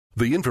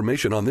The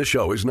information on this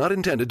show is not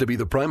intended to be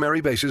the primary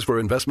basis for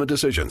investment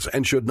decisions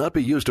and should not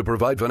be used to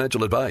provide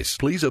financial advice.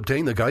 Please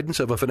obtain the guidance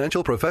of a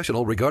financial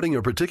professional regarding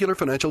your particular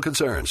financial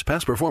concerns.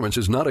 Past performance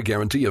is not a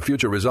guarantee of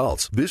future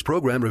results. This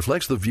program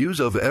reflects the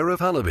views of Arif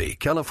Halaby,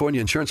 California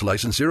Insurance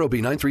License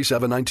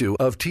 0B93792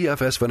 of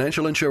TFS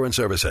Financial Insurance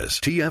Services.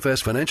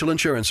 TFS Financial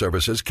Insurance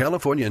Services,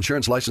 California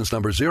Insurance License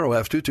Number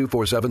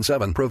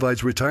 0F22477,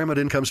 provides retirement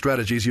income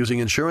strategies using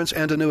insurance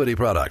and annuity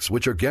products,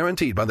 which are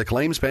guaranteed by the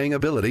claims-paying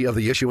ability of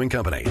the issuing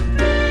company.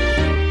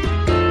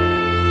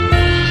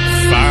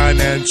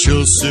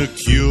 Financial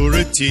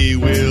security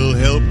will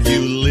help you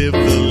live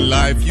the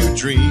life you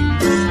dream.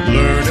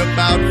 Learn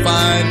about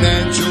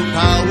financial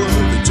power,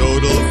 the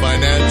Total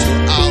Financial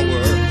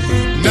Hour.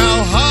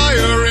 Now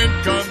higher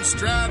income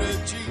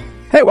strategy.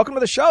 Hey, welcome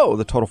to the show,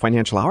 the Total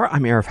Financial Hour.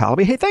 I'm Arif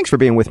Halaby. Hey, thanks for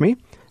being with me.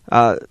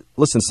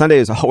 Listen, Sunday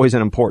is always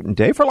an important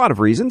day for a lot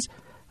of reasons.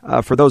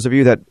 For those of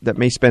you that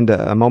may spend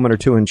a moment or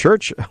two in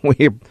church,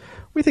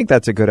 we think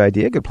that's a good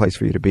idea, a good place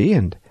for you to be.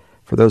 And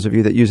for those of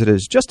you that use it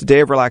as just a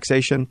day of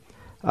relaxation,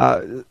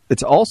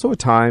 it's also a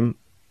time,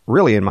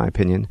 really, in my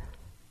opinion,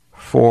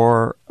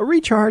 for a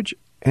recharge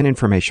and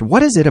information.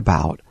 What is it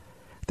about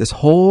this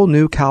whole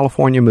new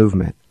California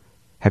movement?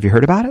 Have you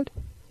heard about it?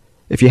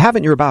 If you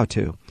haven't, you're about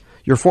to.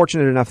 You're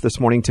fortunate enough this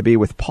morning to be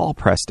with Paul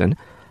Preston.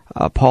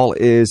 Paul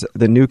is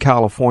the new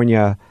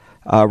California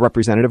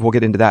representative. We'll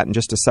get into that in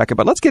just a second.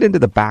 But let's get into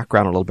the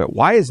background a little bit.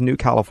 Why is New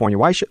California?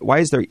 Why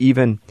is there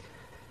even,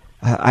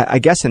 I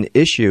guess, an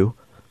issue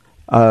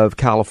of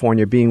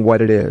California being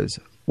what it is?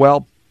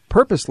 Well,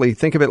 purposely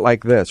think of it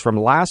like this. From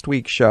last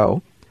week's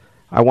show,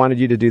 I wanted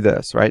you to do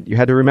this, right? You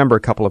had to remember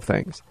a couple of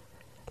things.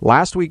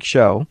 Last week's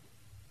show,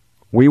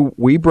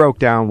 we broke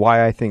down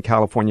why I think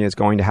California is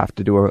going to have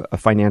to do a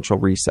financial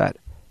reset,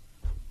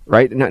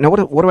 right? Now,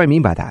 what do I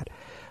mean by that?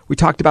 We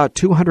talked about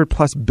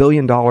 $200+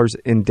 billion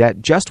in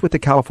debt just with the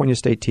California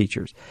state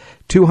teachers,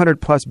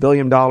 $200+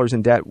 billion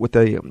in debt with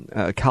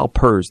the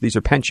CalPERS. These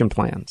are pension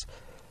plans.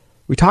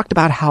 We talked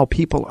about how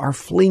people are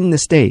fleeing the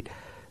state.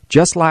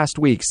 Just last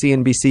week,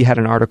 CNBC had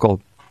an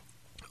article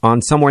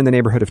on somewhere in the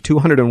neighborhood of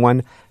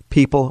 201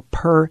 people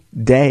per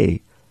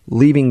day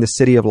leaving the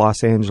city of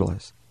Los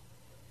Angeles.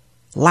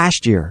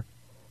 Last year,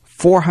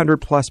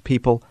 400+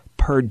 people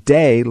per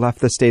day left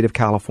the state of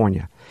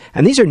California.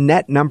 And these are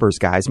net numbers,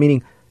 guys,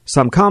 meaning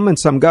some come and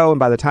some go, and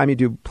by the time you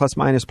do plus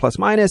minus,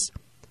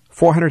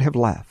 400 have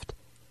left.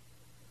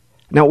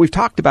 Now, we've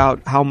talked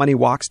about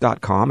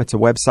howmoneywalks.com. It's a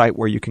website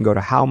where you can go to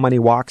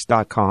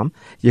howmoneywalks.com.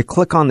 You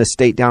click on the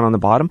state down on the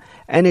bottom,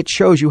 and it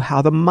shows you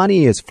how the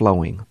money is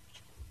flowing.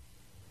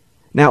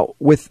 Now,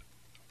 with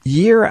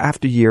year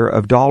after year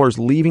of dollars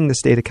leaving the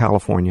state of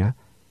California,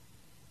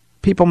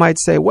 people might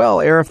say, well,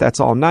 Arif, that's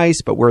all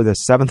nice, but we're the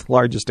 7th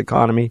largest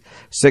economy,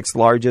 6th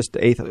largest,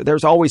 8th.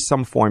 There's always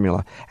some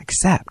formula,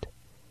 except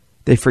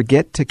they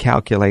forget to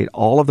calculate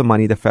all of the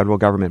money the federal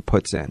government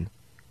puts in.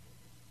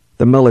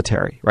 The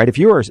military, right? If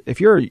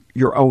you're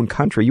your own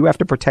country, you have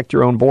to protect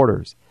your own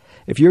borders.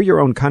 If you're your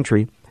own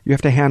country, you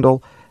have to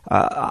handle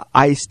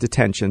ICE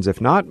detentions. If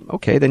not,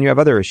 okay, then you have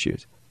other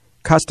issues.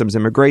 Customs,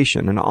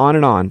 immigration, and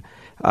on.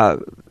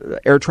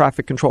 Air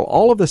traffic control,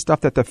 all of the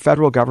stuff that the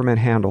federal government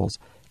handles.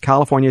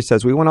 California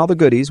says we want all the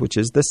goodies, which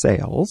is the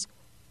sales,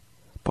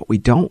 but we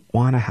don't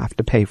want to have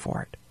to pay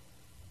for it.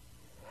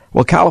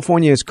 Well,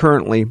 California is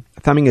currently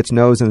thumbing its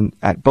nose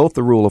at both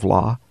the rule of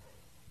law,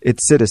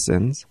 its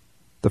citizens,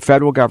 the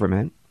federal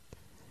government,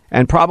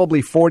 and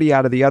probably 40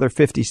 out of the other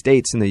 50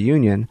 states in the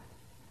union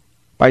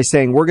by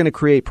saying we're going to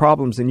create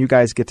problems and you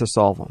guys get to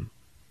solve them.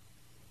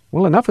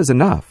 Well, enough is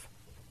enough.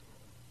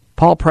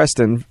 Paul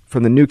Preston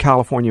from the New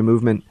California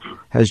Movement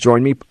has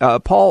joined me.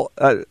 Paul,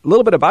 a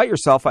little bit about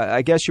yourself.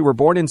 I guess you were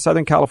born in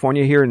Southern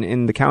California here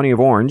in the county of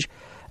Orange.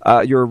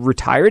 You're a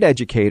retired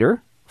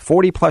educator,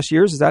 40+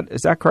 years. Is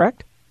that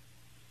correct?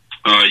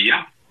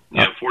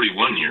 Yeah,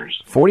 41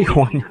 years.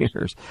 41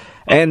 years.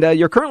 And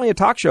you're currently a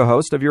talk show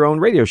host of your own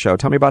radio show.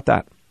 Tell me about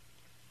that.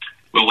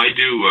 Well, I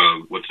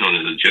do what's known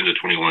as Agenda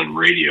 21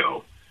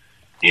 Radio,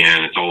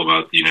 and it's all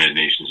about the United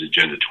Nations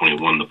Agenda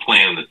 21, the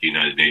plan that the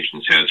United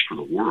Nations has for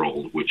the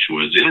world, which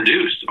was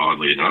introduced,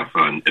 oddly enough,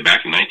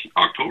 back in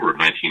October of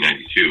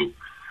 1992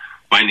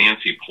 by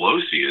Nancy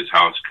Pelosi as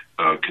House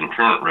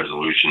Concurrent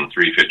Resolution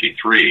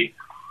 353,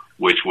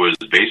 which was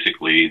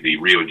basically the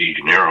Rio de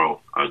Janeiro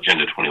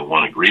Agenda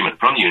 21 agreement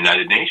from the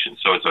United Nations.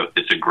 So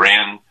it's a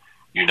grand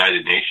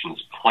United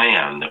Nations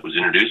plan that was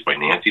introduced by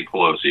Nancy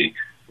Pelosi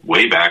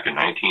way back in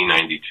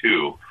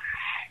 1992.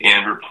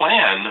 And her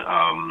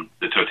plan,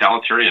 the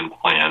totalitarian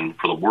plan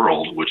for the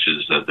world, which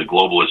is the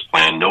globalist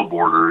plan, no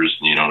borders,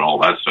 and all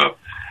that stuff,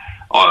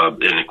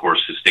 and of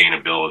course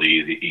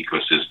sustainability, the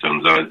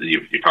ecosystems.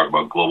 You talk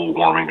about global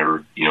warming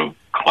or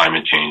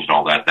climate change and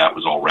all that. That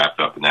was all wrapped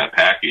up in that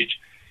package.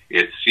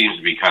 It seems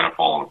to be kind of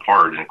falling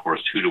apart. And of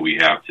course, who do we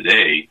have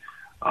today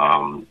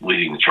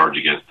leading the charge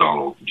against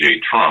Donald J.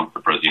 Trump, the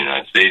President of the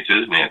United States,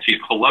 is Nancy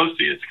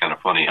Pelosi. It's kind of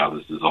funny how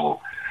this is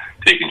all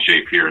taking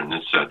shape here in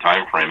this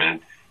time frame.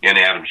 And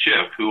Adam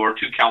Schiff, who are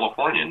two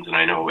Californians, and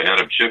I know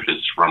Adam Schiff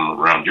is from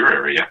around your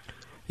area.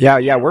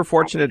 Yeah. We're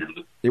fortunate.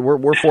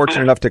 We're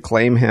fortunate enough to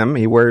claim him.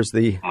 He wears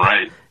the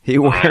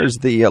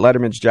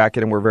Letterman's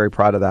jacket, and we're very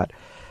proud of that.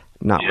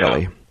 Not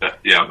really.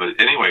 Yeah, but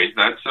anyway,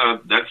 that's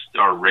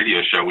our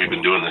radio show. We've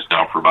been doing this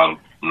now for about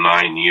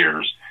 9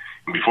 years.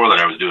 And before that,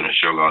 I was doing a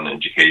show on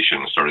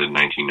education. It started in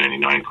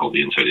 1999 called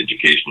the Inside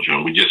Education Show.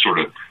 And we just sort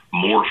of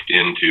morphed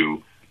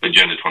into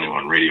Agenda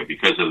 21 Radio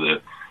because of the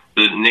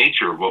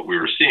nature of what we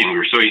were seeing. We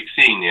were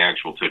seeing the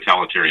actual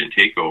totalitarian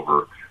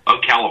takeover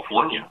of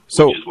California,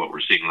 which is what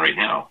we're seeing right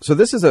now. So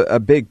this is a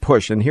big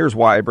push, and here's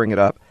why I bring it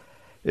up.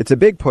 It's a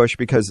big push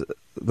because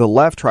the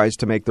left tries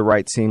to make the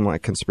right seem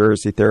like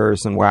conspiracy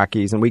theorists and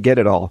wackies, and we get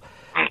it all.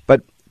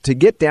 But to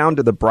get down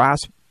to the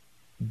brass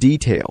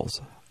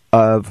details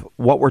of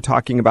what we're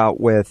talking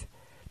about with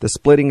the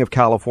splitting of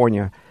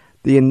California,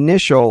 the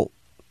initial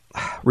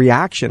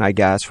reaction, I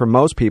guess, from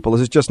most people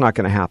is it's just not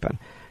going to happen.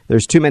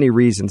 There's too many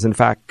reasons. In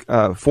fact,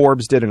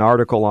 Forbes did an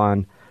article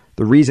on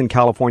the reason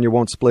California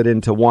won't split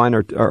into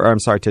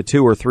to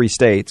 2 or 3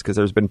 states, because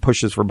there's been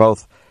pushes for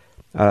both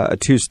a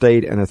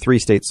 2-state and a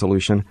 3-state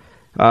solution.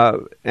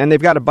 And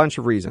they've got a bunch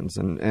of reasons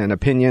and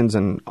opinions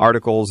and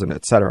articles and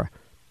et cetera.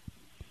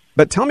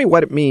 But tell me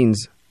what it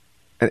means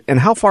and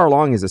how far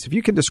along is this? If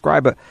you can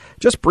describe it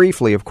just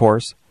briefly, of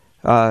course,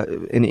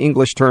 in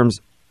English terms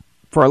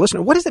for our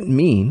listener, what does it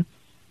mean?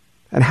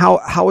 And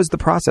how is the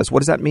process? What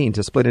does that mean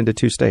to split into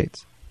 2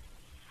 states?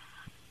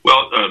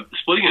 Well,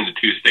 splitting into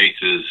 2 states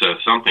is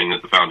something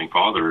that the Founding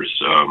Fathers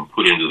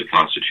put into the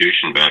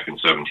Constitution back in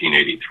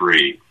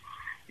 1783.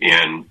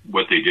 And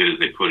what they did is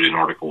they put in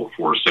Article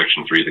 4,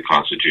 Section 3 of the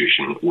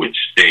Constitution, which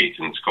states,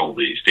 and it's called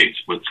the State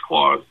Splits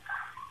Clause,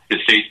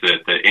 it states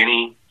that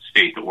any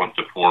state that wants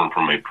to form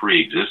from a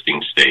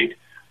pre-existing state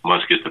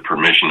must get the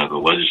permission of the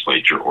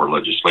legislature or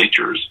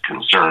legislatures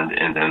concerned,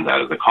 and then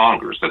that of the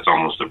Congress. That's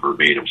almost a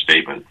verbatim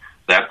statement.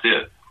 That's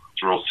it.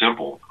 It's real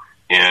simple.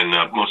 And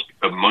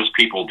most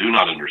people do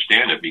not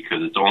understand it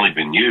because it's only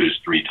been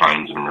used 3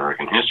 times in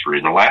American history.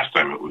 And the last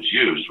time it was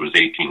used was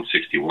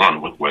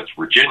 1861 with West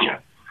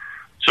Virginia.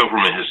 So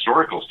from a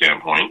historical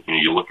standpoint,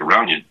 you look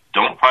around, you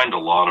don't find a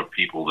lot of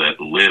people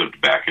that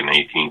lived back in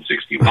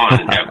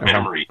 1861 and have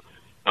memory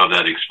of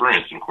that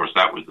experience. And, of course,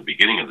 that was the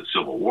beginning of the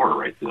Civil War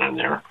right then and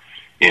there.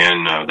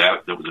 And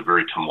that was a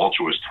very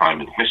tumultuous time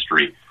in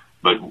history.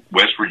 But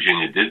West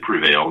Virginia did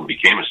prevail and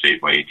became a state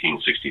by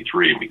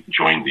 1863 and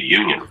joined the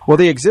Union. Well,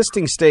 the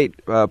existing state,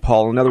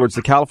 Paul, in other words,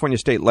 the California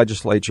state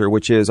legislature,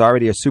 which is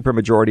already a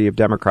supermajority of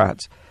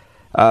Democrats,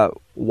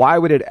 why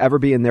would it ever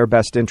be in their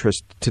best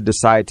interest to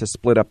decide to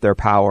split up their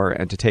power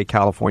and to take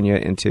California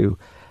into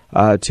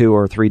 2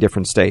 or 3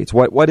 different states?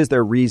 What is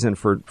their reason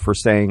for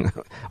saying,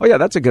 oh, yeah,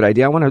 that's a good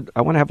idea. I want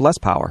to have less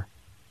power?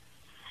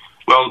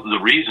 Well, the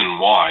reason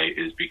why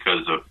is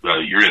because of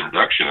your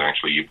introduction.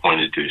 Actually, you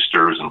pointed to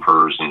STRS and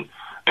PERS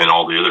and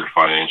all the other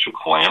financial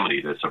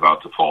calamity that's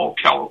about to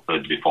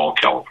befall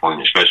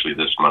California, especially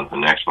this month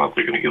and next month.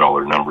 They're going to get all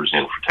their numbers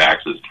in for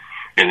taxes,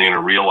 and they're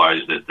going to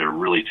realize that they're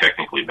really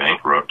technically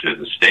bankrupt to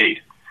the state.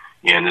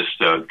 And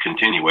this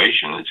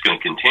continuation, it's going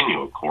to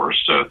continue, of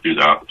course,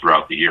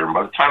 throughout the year. And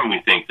by the time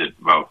we think that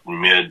about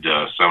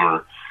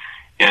mid-summer,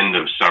 end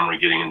of summer,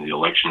 getting into the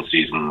election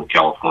season, the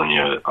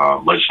California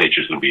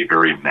legislature is going to be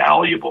very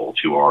malleable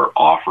to our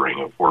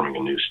offering of forming a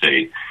new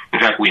state. In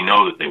fact, we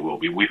know that they will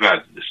be. We've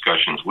had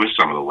discussions with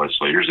some of the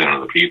legislators and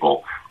other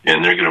people,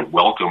 and they're going to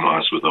welcome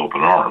us with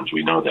open arms.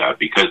 We know that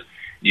because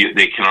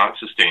they cannot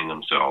sustain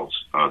themselves.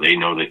 They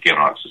know they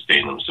cannot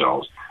sustain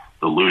themselves.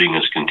 The looting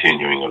is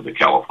continuing of the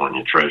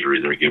California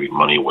Treasury. They're giving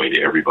money away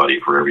to everybody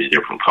for every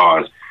different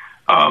cause.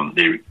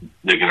 They're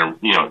going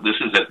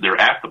to,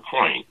 they're at the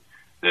point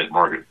that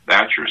Margaret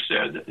Thatcher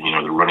said that,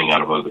 they're running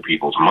out of other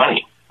people's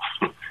money.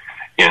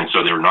 And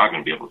so they're not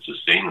going to be able to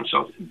sustain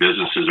themselves.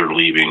 Businesses are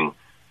leaving.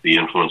 The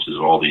influences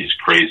of all these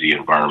crazy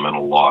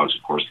environmental laws,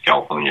 of course, the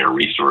California Air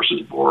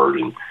Resources Board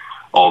and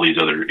all these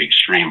other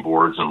extreme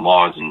boards and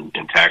laws and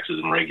taxes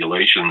and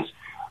regulations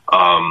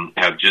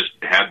have just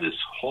had this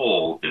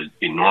whole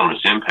enormous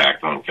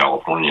impact on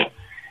California.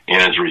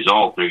 And as a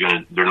result, they're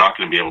not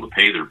going to be able to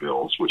pay their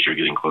bills, which are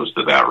getting close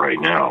to that right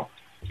now.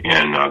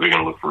 And they're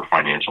going to look for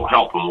financial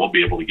help, and we'll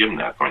be able to give them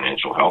that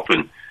financial help.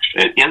 And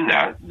in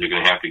that, they're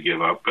going to have to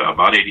give up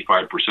about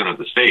 85% of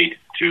the state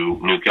to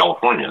New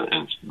California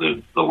and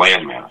the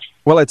landmass.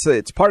 Well,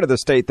 it's part of the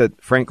state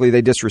that, frankly,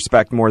 they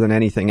disrespect more than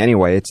anything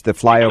anyway. It's the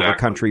flyover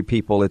country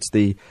people. It's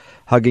the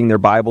hugging their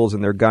Bibles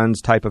and their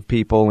guns type of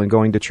people and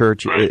going to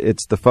church. Right.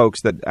 It's the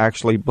folks that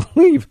actually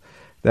believe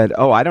that,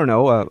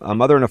 a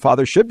mother and a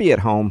father should be at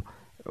home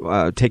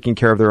taking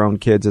care of their own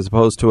kids, as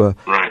opposed to a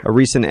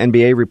recent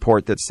NBA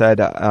report that said,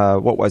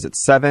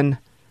 7?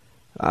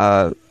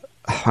 I'm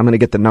going to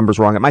get the numbers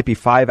wrong. It might be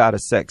 5 out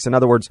of 6. In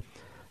other words,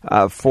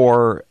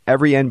 for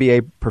every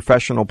NBA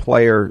professional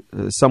player,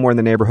 somewhere in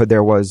the neighborhood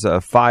there was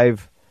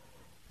 5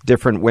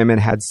 different women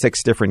had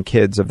 6 different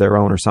kids of their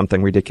own or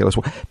something ridiculous.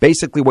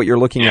 Basically, what you're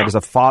looking at is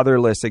a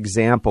fatherless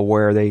example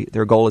where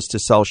their goal is to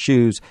sell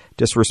shoes,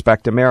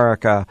 disrespect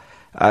America,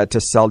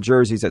 to sell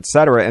jerseys,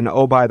 etc. And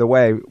oh, by the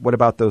way, what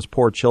about those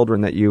poor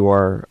children that you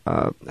are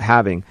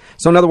having?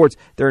 So in other words,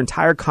 their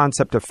entire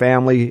concept of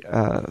family,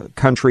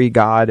 country,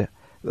 God,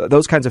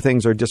 those kinds of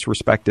things are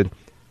disrespected.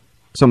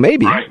 So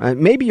maybe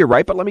you're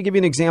right, but let me give you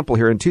an example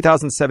here. In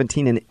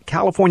 2017, in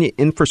California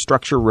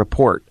Infrastructure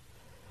Report,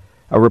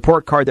 a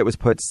report card that was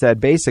put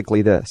said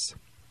basically this: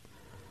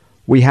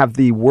 we have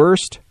the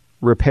worst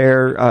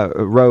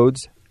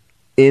roads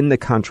in the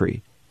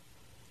country,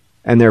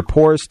 and they're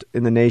poorest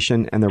in the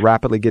nation, and they're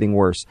rapidly getting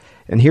worse.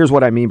 And here's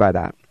what I mean by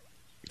that.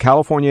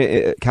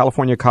 California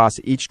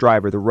costs each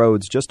driver, the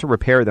roads, just to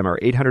repair them, are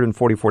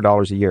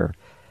 $844 a year.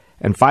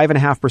 And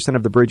 5.5%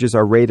 of the bridges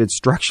are rated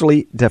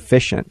structurally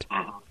deficient.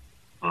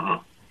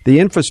 The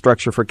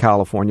infrastructure for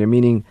California,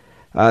 meaning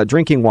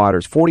drinking water,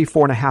 is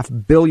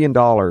 $44.5 billion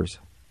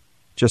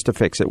just to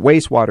fix it.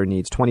 Wastewater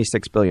needs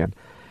 $26 billion.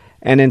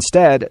 And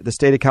instead, the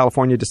state of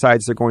California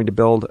decides they're going to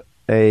build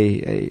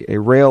a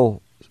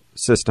rail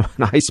system,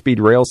 a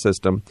high-speed rail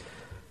system,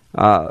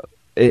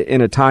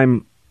 in a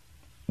time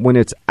when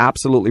it's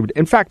absolutely...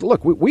 In fact,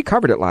 look, we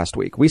covered it last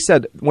week. We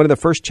said one of the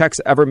first checks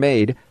ever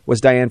made was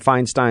Dianne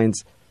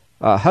Feinstein's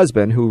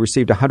husband, who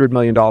received $100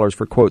 million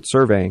for, quote,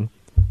 surveying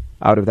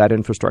out of that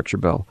infrastructure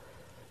bill.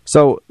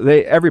 So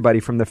everybody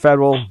from the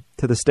federal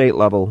to the state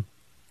level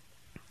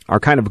are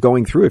kind of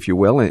going through, if you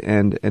will,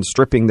 and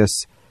stripping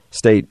this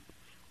state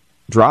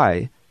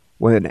dry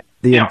when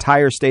the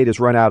entire state is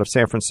run out of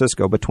San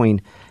Francisco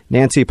between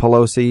Nancy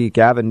Pelosi,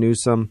 Gavin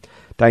Newsom,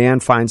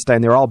 Dianne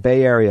Feinstein. They're all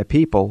Bay Area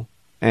people.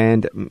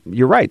 And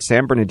you're right,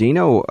 San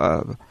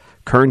Bernardino,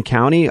 Kern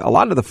County, a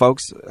lot of the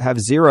folks have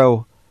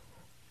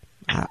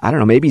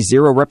maybe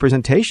zero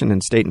representation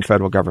in state and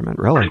federal government,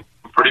 really.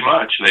 Pretty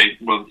much.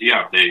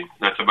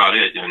 That's about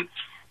it. And,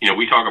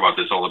 we talk about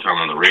this all the time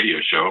on the radio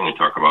show, and we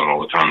talk about it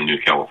all the time in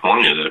New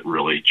California, that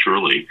really,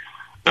 truly,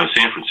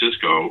 San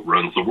Francisco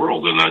runs the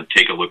world. And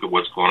take a look at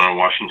what's going on in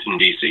Washington,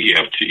 D.C. You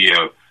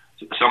have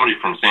somebody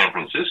from San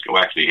Francisco,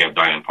 actually you have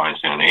Dianne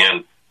Feinstein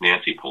and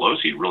Nancy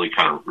Pelosi, really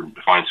kind of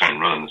Feinstein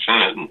running the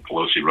Senate and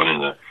Pelosi running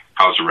the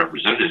House of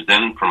Representatives.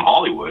 Then from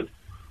Hollywood,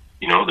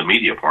 the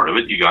media part of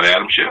it, you got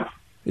Adam Schiff.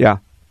 Yeah.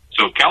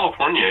 So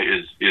California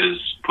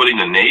is putting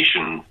the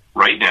nation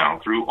right now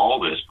through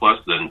all this, plus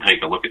then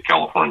take a look at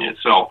California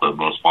itself, the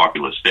most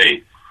populous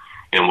state,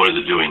 and what is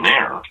it doing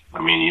there?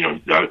 I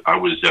mean, I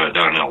was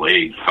down in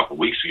L.A. a couple of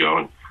weeks ago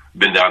and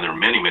been down there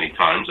many, many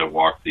times. I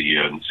walked the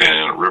Santa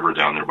Ana River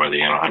down there by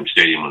the Anaheim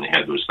Stadium when they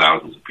had those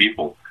thousands of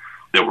people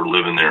that were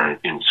living there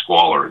in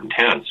squalor and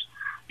tents.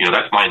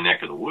 That's my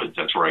neck of the woods.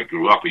 That's where I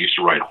grew up. I used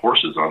to ride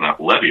horses on that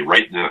levee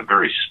right in that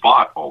very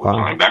spot all the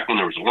time. Back when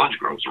there was orange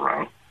groves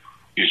around,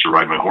 I used to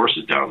ride my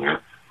horses down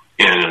there.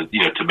 And,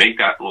 to make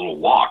that little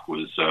walk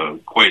was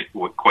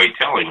quite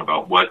telling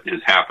about what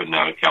has happened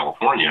now in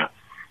California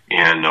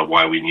and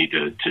why we need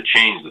to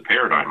change the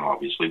paradigm,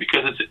 obviously,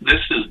 because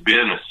this has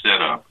been a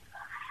setup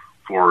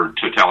for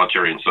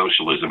totalitarian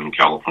socialism in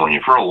California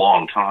for a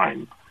long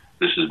time.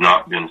 This has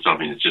not been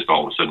something that's just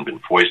all of a sudden been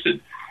foisted.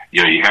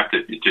 You have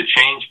to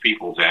change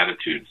people's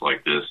attitudes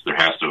like this. There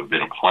has to have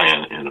been a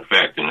plan in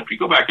effect. And if you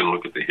go back and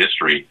look at the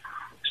history,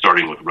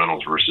 starting with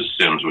Reynolds versus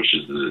Sims, which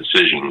is the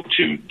decision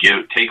to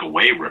take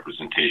away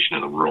representation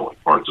in the rural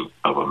parts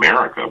of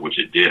America, which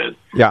it did.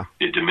 Yeah.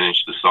 It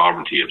diminished the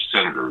sovereignty of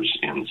senators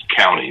in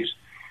counties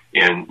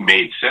and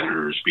made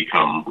senators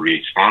become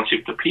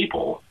responsive to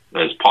people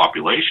as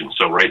population.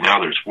 So right now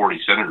there's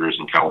 40 senators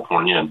in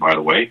California, and by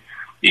the way,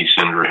 each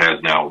senator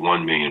has now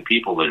 1 million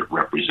people that it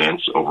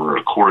represents over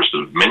a course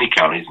of many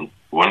counties. In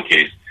one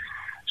case,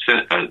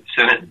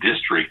 Senate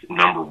District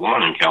number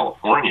 1 in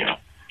California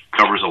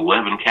covers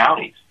 11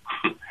 counties.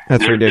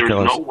 That's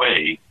ridiculous. There's no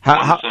way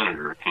one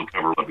senator can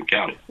cover 11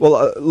 counties.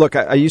 Well, look,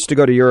 I used to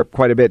go to Europe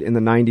quite a bit in the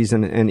 90s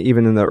and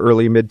even in the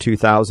early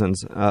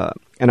mid-2000s.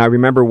 And I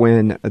remember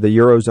when the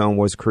Eurozone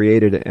was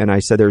created, and I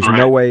said, there's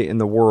no way in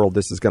the world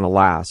this is going to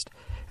last.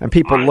 And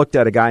people looked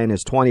at a guy in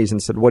his 20s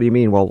and said, what do you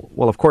mean? Well,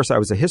 of course, I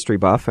was a history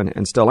buff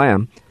and still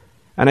am.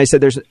 And I said,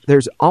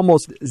 there's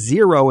almost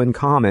zero in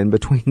common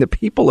between the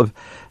people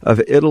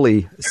of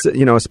Italy,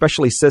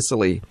 especially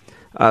Sicily,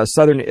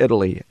 southern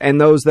Italy, and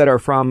those that are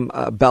from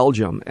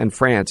Belgium and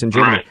France and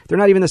Germany. They're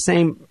not even the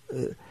same.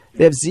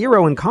 They have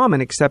zero in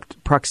common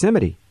except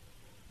proximity.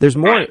 There's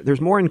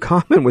more in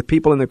common with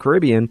people in the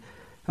Caribbean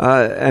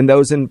and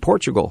those in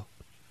Portugal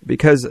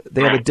because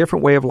they have a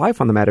different way of life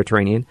on the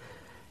Mediterranean.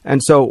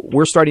 And so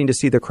we're starting to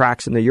see the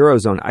cracks in the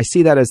Eurozone. I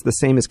see that as the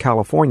same as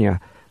California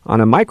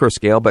on a micro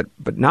scale, but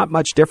not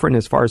much different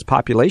as far as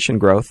population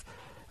growth,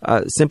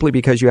 simply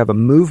because you have a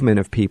movement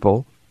of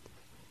people,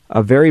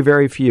 a very,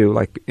 very few,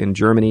 like in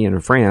Germany and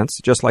in France,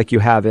 just like you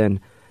have in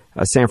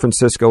San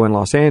Francisco and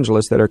Los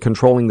Angeles, that are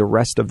controlling the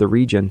rest of the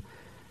region.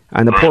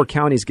 And the poor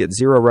counties get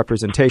zero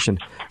representation.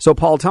 So,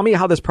 Paul, tell me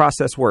how this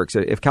process works.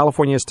 If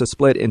California is to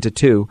split into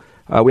two,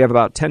 we have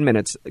about 10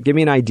 minutes. Give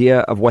me an idea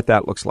of what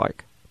that looks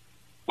like.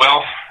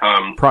 Well,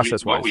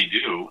 process-wise. What we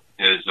do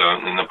is,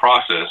 in the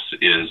process,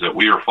 is that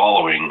we are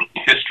following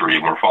history,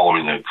 and we're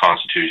following the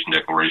Constitution,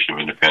 Declaration of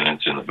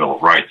Independence, and the Bill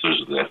of Rights.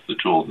 That's the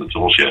tools of the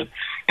tool shed.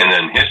 And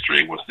then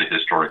history, what's the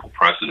historical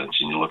precedence?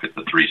 And you look at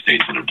the 3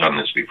 states that have done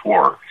this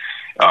before,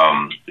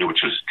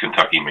 which was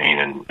Kentucky, Maine,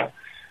 and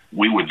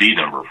we would be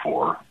number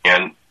 4.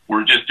 And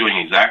we're just doing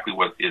exactly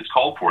what is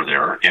called for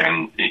there,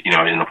 and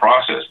in the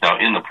process. Now,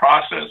 in the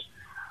process,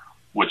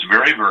 what's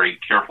very, very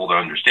careful to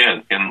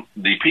understand, and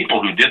the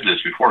people who did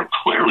this before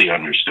clearly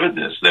understood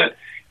this, that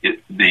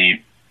the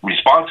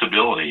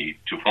responsibility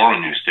to form a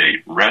new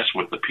state rests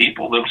with the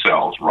people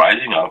themselves,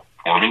 rising up,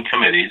 forming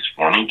committees,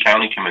 forming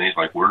county committees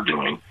like we're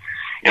doing,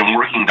 and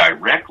working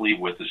directly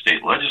with the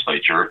state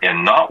legislature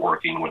and not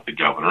working with the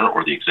governor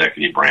or the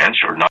executive branch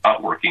or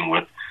not working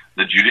with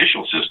the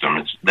judicial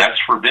system. That's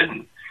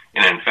forbidden.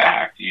 And in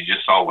fact, you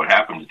just saw what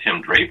happened to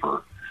Tim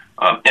Draper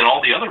and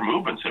all the other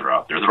movements that are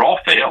out there. They're all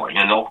failing,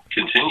 and they'll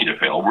continue to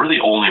fail. We're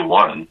the only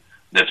one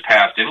that's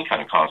passed any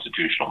kind of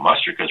constitutional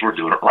muster because we're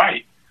doing it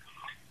right.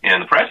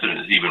 And the president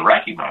has even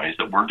recognized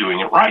that we're doing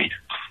it right.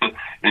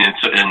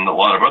 and a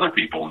lot of other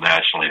people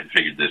nationally have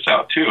figured this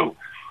out, too.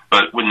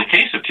 But in the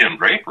case of Tim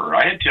Draper,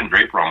 I had Tim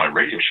Draper on my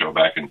radio show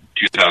back in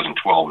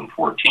 2012 and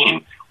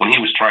 14 when he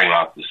was trying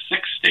out the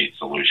 6-state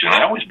solution. And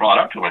I always brought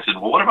up to him, I said,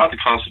 well, what about the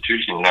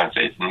Constitution of the United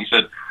States? And he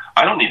said,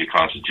 I don't need a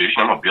Constitution.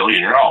 I'm a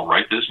billionaire. I'll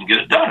write this and get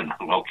it done.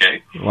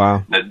 Okay.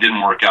 Wow. That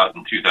didn't work out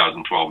in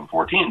 2012 and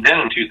 14. Then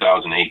in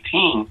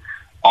 2018,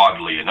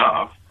 oddly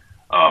enough,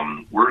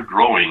 we're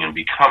growing and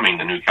becoming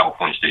the new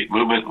California state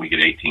movement. We get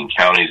 18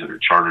 counties that are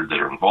chartered that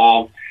are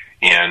involved.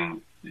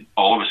 And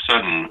all of a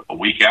sudden, a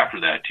week after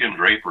that, Tim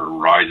Draper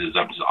rises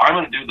up and says, I'm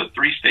going to do the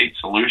 3-state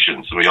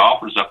solution. So he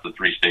offers up the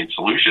 3-state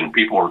solution.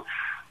 People are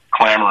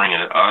clamoring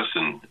at us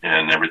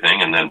and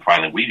everything. And then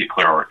finally we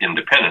declare our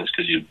independence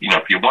because,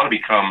 if you want to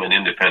become an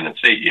independent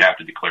state, you have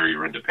to declare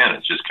your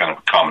independence. Just kind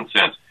of common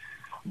sense.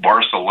 In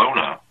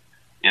Barcelona,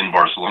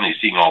 you're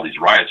seeing all these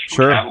riots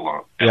from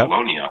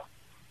Catalonia. Yep.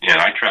 And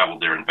I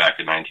traveled there back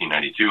in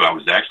 1992. I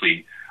was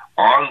actually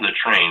on the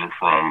train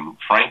from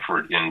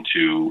Frankfurt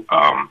into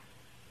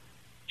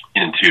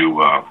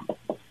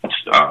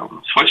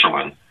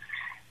Switzerland,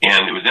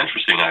 and it was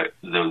interesting.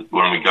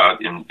 When we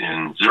got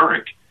in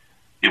Zurich,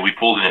 we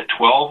pulled in at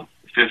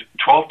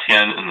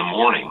 12:10 in the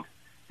morning,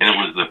 and it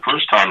was the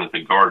first time that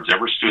the guards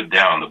ever stood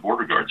down. The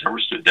border guards ever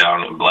stood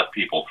down and let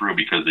people through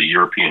because the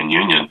European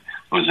Union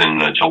was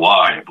in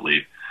July, I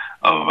believe,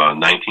 of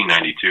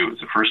 1992. It was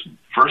the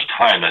first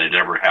time that had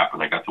ever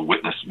happened. I got to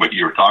witness what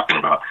you were talking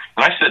about,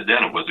 and I said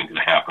then it wasn't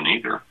going to happen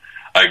either.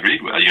 I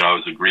agreed with, I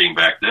was agreeing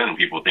back then, and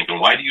people were thinking,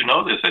 why do you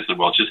know this? I said,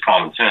 well, it's just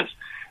common sense.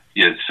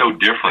 Yeah, it's so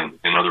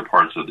different in other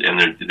parts of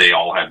and they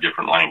all have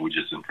different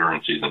languages and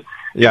currencies, and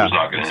yeah, it's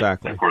not going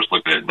exactly. to, of course,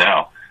 look at it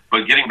now.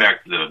 But getting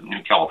back to the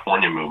New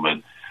California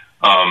movement,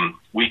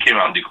 we came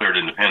out and declared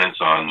independence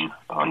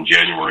on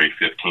January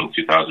 15,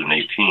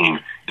 2018,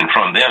 and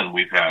from then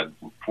we've had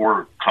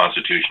 4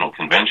 constitutional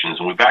conventions,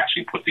 and we've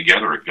actually put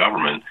together a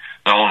government.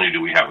 Not only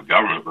do we have a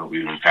government, but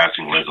we've been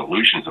passing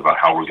resolutions about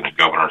how we're going to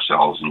govern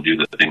ourselves and do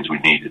the things we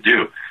need to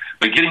do.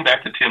 But getting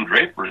back to Tim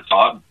Draper, it's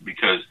odd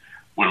because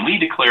when we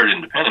declared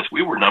independence,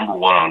 we were number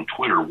 1 on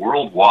Twitter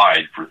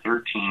worldwide for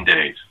 13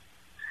 days.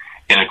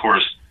 And, of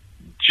course,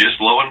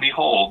 just lo and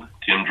behold,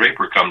 Tim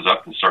Draper comes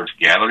up and starts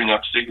gathering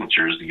up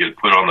signatures to get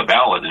put on the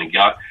ballot, and he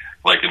got,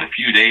 in a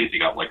few days, he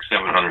got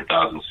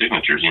 700,000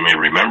 signatures. You may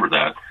remember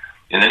that.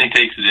 And then he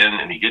takes it in,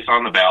 and he gets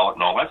on the ballot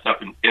and all that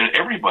stuff. And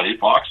everybody,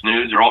 Fox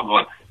News, they're all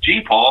going,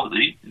 gee, Paul,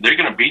 they're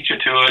going to beat you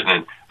to it.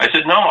 And I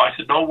said,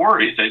 no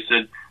worries. I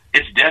said,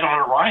 it's dead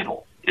on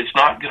arrival. It's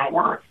not going to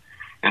work.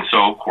 And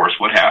so, of course,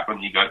 what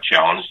happened? He got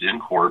challenged in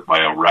court by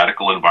a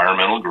radical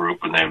environmental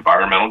group, and the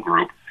environmental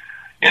group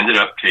ended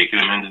up taking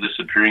him into the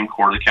Supreme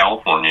Court of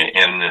California.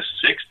 And in this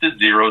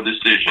 6-0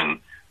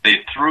 decision, they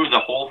threw the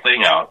whole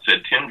thing out,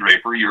 said, Tim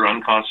Draper, you're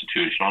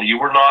unconstitutional. You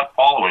were not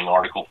following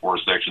Article 4,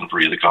 Section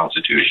 3 of the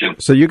Constitution.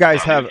 So you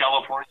guys have... In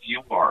California,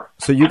 you are.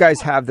 So you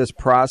guys have this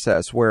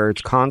process where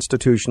it's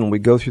constitutional. We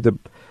go through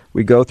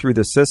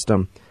the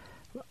system.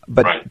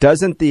 But right.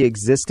 Doesn't the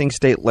existing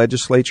state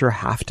legislature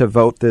have to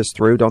vote this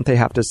through? Don't they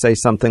have to say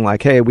something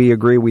like, hey, we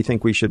agree, we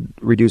think we should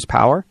reduce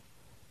power?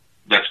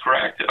 That's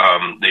correct.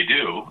 They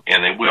do,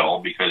 and they will,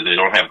 because they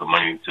don't have the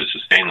money to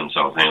sustain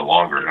themselves any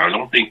longer. And I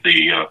don't think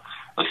the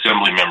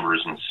assembly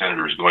members and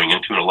senators going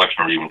into an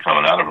election or even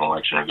coming out of an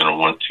election are going to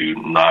want to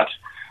not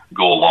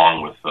go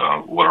along with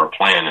what our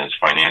plan is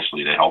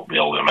financially to help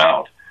bail them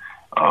out.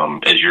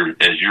 As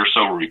you're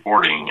so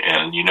reporting,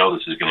 and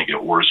this is going to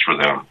get worse for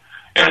them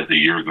as the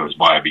year goes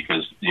by,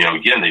 because,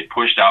 again, they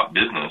pushed out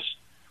business.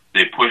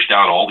 They pushed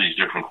out all these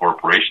different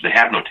corporations. They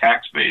have no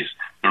tax base.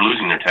 They're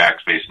losing their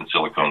tax base in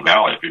Silicon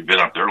Valley. If you've been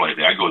up there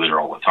lately, I go there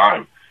all the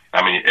time.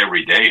 I mean,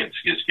 every day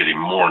it's getting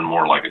more and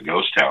more like a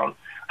ghost town.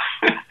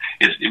 But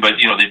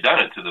they've done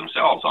it to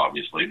themselves,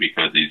 obviously,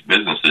 because these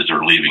businesses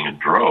are leaving in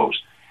droves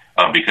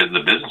because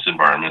the business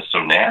environment is so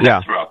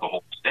nasty throughout the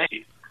whole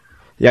state.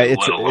 Yeah,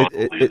 let alone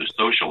the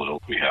social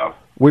ills we have.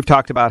 We've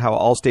talked about how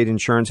Allstate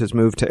Insurance has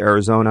moved to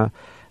Arizona.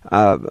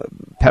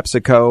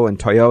 PepsiCo and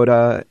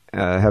Toyota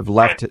have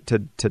left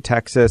to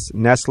Texas.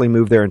 Nestle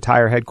moved their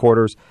entire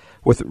headquarters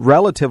with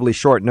relatively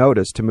short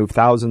notice to move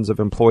thousands of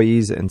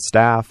employees and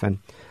staff. And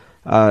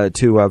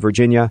to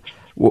Virginia.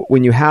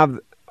 When you have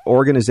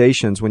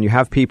organizations, when you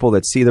have people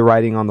that see the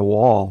writing on the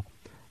wall,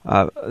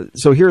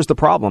 so here's the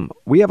problem.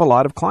 We have a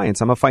lot of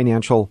clients. I'm a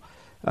financial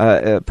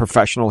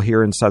professional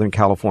here in Southern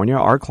California.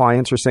 Our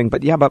clients are saying,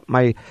 but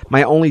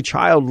my only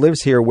child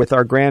lives here with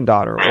our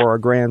granddaughter or our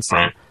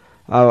grandson.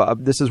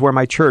 This is where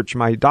my church,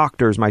 my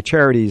doctors, my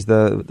charities,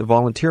 the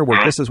volunteer work,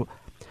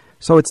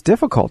 so it's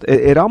difficult.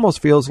 It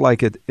almost feels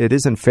like it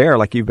isn't fair,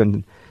 like you've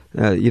been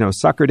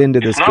suckered into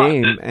this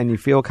game, and you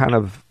feel kind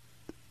of,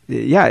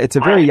 it's a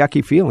very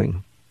yucky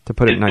feeling, to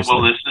put it nicely.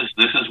 Well, this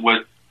is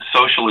what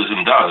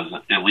socialism does,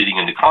 leading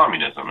into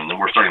communism, and then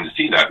we're starting to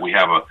see that. We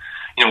have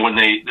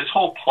this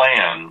whole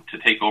plan to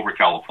take over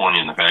California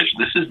in the fashion,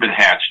 this has been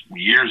hatched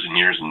years and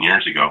years and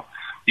years ago.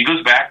 It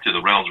goes back to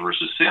the Reynolds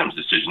versus Sims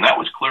decision. That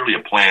was clearly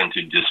a plan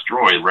to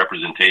destroy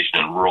representation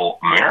in rural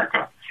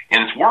America,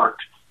 and it's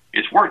worked.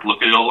 It's worked.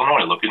 Look at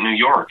Illinois. Look at New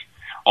York.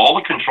 All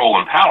the control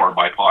and power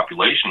by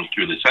populations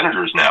through the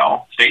senators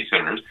now, state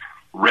senators,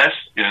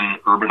 rests in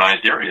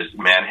urbanized areas.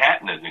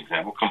 Manhattan, as an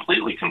example,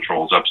 completely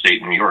controls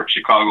upstate New York.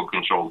 Chicago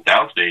controls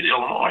downstate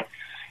Illinois.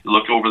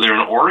 Look over there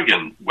in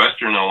Oregon.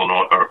 Western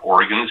Illinois, or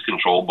Oregon is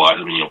controlled by,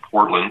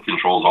 Portland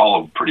controls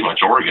all of pretty much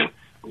Oregon.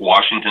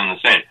 Washington,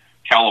 the same.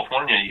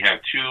 California, you have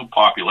two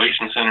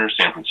population centers,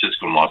 San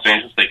Francisco and Los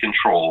Angeles. They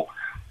control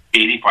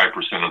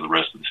 85% of the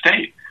rest of the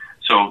state.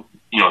 So,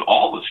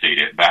 all the state,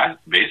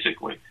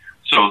 basically.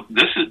 So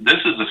this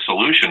is a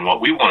solution.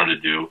 What we wanted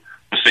to do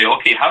is say,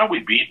 okay, how do we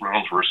beat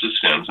Reynolds versus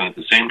Sims, and at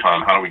the same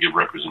time, how do we give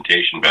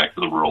representation back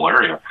to the rural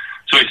area?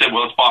 So he said,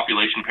 well, it's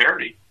population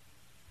parity.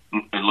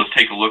 Let's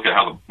take a look at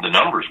how the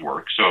numbers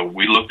work. So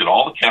we looked at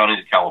all the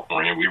counties of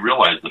California. We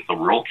realized that the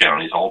rural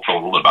counties all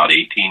totaled about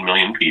 18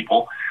 million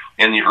people,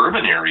 and the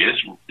urban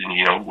areas,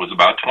 was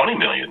about 20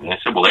 million. And I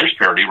said, well, there's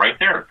parity right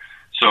there.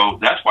 So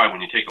that's why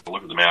when you take a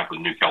look at the map of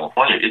New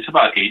California, it's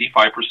about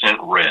 85%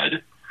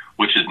 red,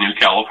 which is New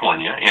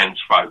California, and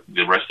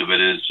the rest of it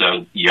is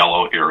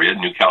yellow area,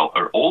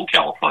 Old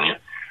California.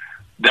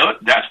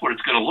 That's what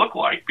it's going to look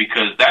like,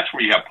 because that's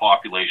where you have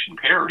population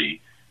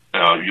parity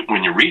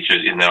when you reach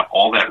it in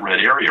all that red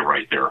area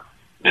right there.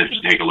 If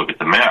you take a look at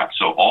the map.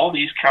 So all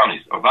these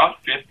counties,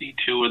 about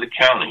 52 of the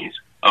counties,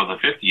 of the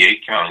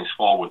 58 counties,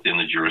 fall within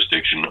the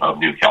jurisdiction of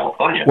New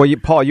California. Well,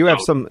 Paul, you have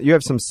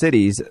some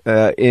cities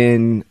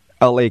in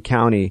L.A.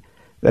 County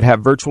that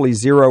have virtually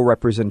zero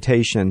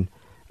representation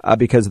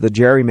because of the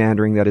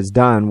gerrymandering that is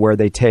done, where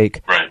they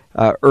take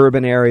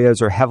urban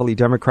areas or heavily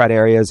Democrat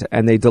areas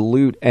and they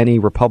dilute any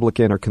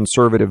Republican or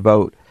conservative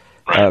vote.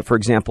 For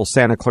example,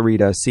 Santa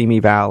Clarita, Simi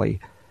Valley.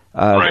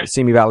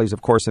 Simi Valley is,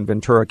 of course, in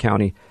Ventura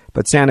County.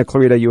 But Santa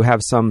Clarita, you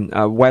have some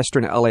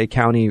western L.A.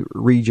 County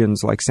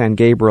regions like San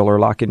Gabriel or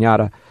La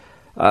Cañada.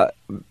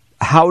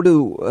 How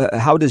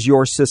does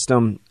your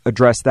system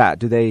address that?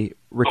 Do they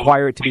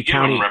require it to be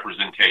county?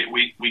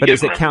 But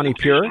is it county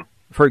pure?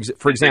 For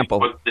example,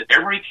 but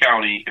every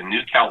county in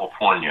New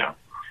California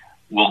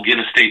will get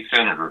a state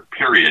senator,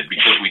 period,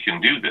 because we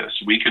can do this.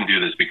 We can do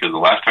this because the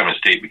last time a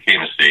state became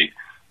a state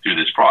through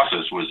this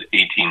process was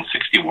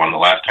 1861. The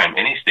last time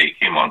any state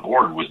came on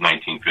board was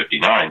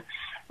 1959.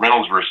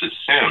 Reynolds versus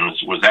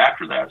Sims was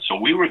after that. So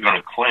we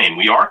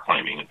are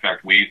claiming, in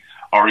fact, we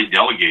already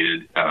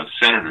delegated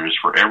senators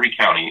for every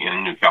county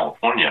in New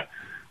California.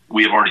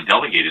 We have already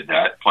delegated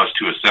that, plus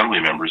 2 assembly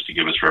members to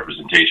give us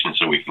representation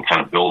so we can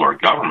kind of build our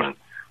government.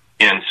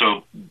 And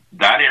so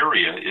that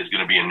area is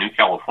going to be in New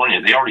California.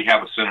 They already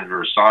have a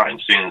senator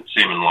assigned, same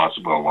in Los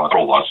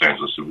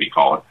Angeles, as we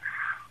call it.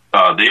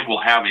 They will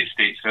have a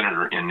state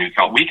senator in New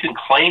California. We can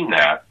claim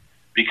that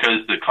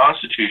because the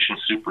Constitution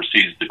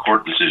supersedes the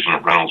court decision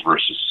of Reynolds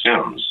versus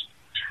Sims.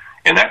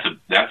 And that's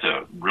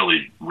a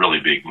really, really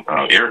big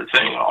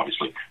thing,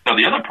 obviously. Now,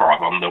 the other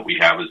problem that we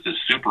have is this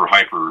super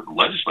hyper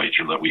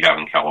legislature that we have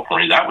in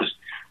California. That was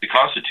the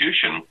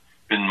Constitution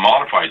been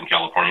modified in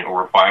California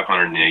over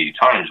 580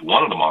 times.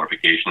 One of the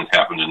modifications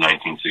happened in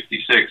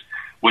 1966,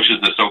 which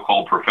is the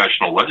so-called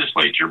professional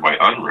legislature by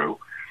Unruh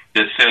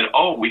that said,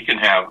 we can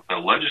have a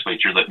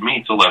legislature that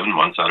meets 11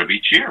 months out of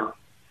each year.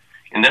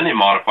 And then they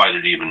modified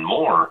it even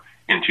more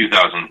in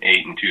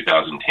 2008 and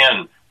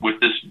 2010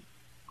 with this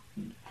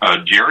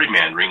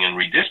gerrymandering and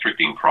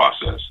redistricting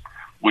process,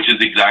 which is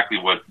exactly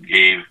what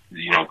gave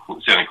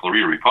Santa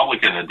Clarita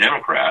Republican a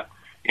Democrat,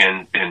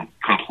 and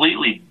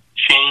completely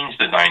changed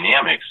the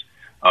dynamics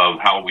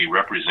of how we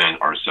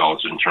represent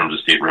ourselves in terms of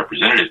state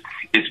representatives.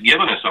 It's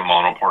given us a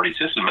monoparty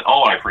system. And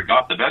I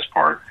forgot the best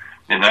part,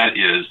 and that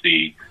is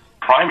the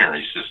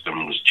primary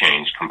system was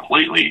changed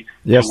completely.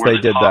 Yes, they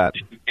did that.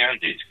 2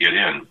 candidates get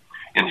in.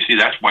 And you see,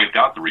 that's wiped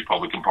out the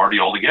Republican Party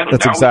altogether.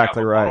 That's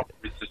exactly right.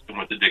 System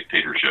with the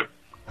dictatorship.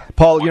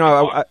 Paul,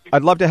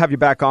 I'd love to have you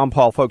back on,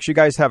 Paul. Folks, you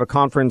guys have a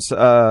conference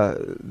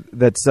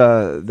that's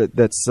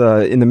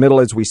in the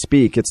middle as we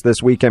speak. It's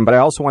this weekend, but I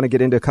also want to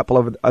get into a couple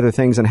of other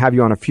things and have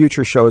you on a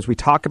future show as we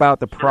talk about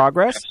the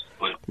progress.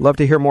 Absolutely. Love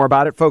to hear more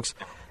about it, folks.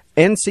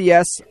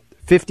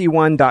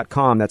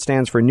 NCS51.com. That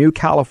stands for New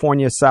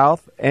California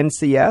South.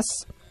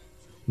 NCS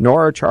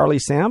Nora, Charlie,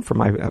 Sam, from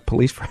my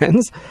police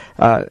friends.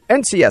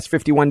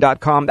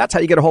 NCS51.com. That's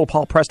how you get a hold of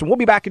Paul Preston. We'll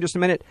be back in just a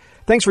minute.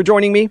 Thanks for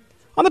joining me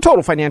on the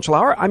Total Financial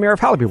Hour. I'm Arif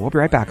Halaby. We'll be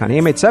right back on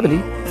AM 870,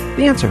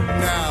 The Answer.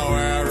 Now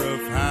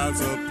Arif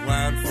has a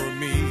plan for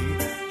me.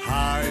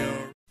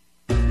 Higher.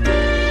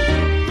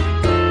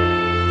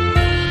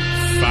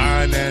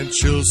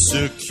 Financial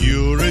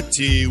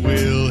security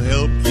will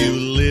help you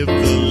live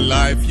the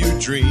life you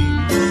dream.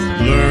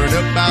 Learn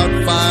about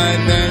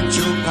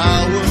financial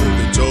power,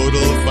 the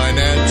Total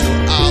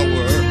Financial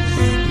Hour.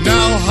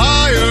 Now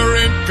higher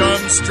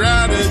income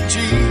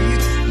strategy.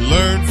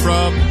 Learn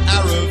from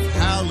Arif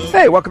Halaby.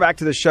 Hey, welcome back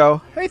to the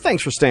show. Hey,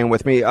 thanks for staying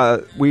with me.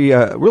 We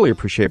really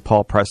appreciate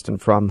Paul Preston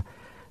from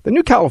the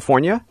New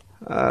California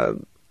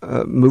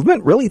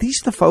movement. Really,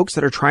 these are the folks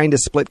that are trying to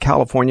split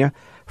California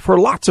for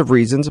lots of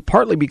reasons,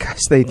 partly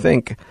because they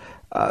think,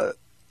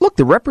 look,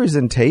 the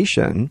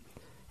representation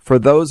for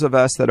those of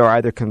us that are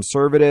either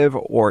conservative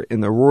or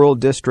in the rural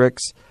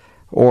districts,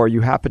 or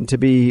you happen to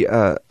be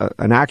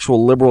an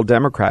actual liberal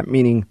Democrat,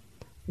 meaning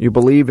you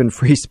believe in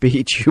free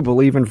speech, you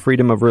believe in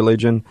freedom of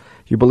religion,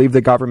 you believe the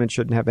government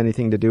shouldn't have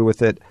anything to do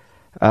with it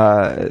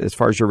as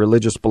far as your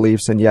religious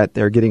beliefs, and yet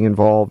they're getting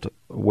involved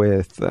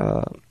with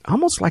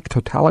almost like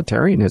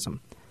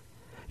totalitarianism.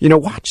 You know,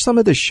 watch some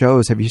of the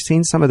shows. Have you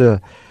seen some of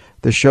the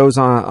shows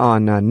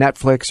on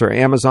Netflix or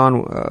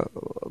Amazon,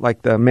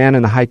 like The Man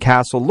in the High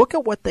Castle? Look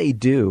at what they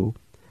do.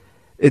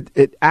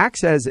 It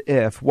acts as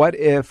if, what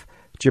if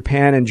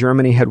Japan and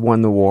Germany had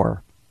won the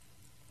war?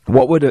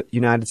 What would the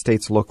United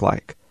States look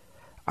like?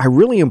 I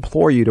really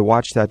implore you to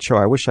watch that show.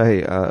 I wish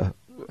I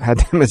had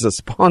them as a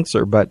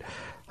sponsor, but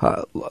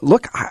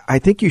look, I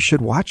think you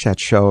should watch that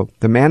show,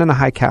 The Man in the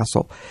High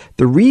Castle.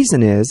 The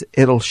reason is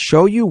it'll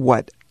show you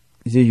what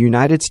the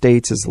United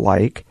States is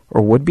like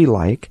or would be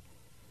like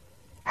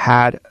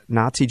had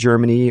Nazi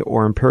Germany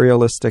or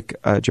imperialistic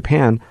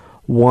Japan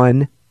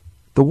won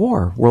the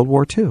war, World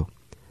War II.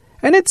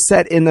 And it's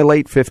set in the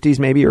late 50s,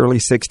 maybe early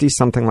 60s,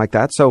 something like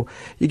that. So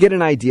you get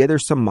an idea.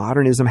 There's some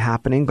modernism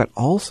happening, but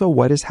also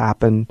what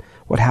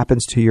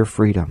happens to your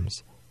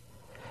freedoms.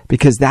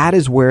 Because that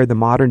is where the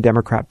modern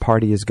Democrat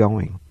Party is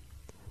going.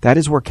 That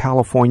is where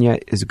California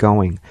is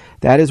going.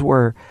 That is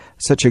where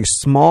such a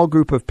small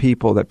group of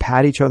people that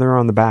pat each other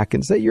on the back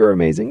and say, you're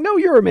amazing. No,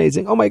 you're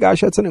amazing. Oh my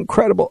gosh, that's an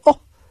incredible. Oh,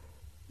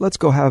 let's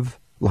go have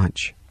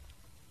lunch.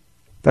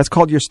 That's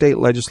called your state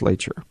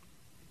legislature.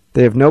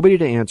 They have nobody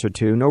to answer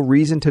to, no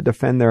reason to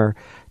defend their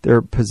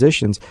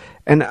positions.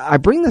 And I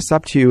bring this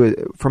up to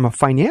you from a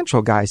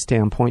financial guy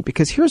standpoint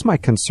because here's my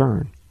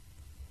concern.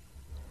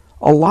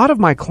 A lot of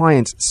my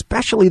clients,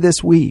 especially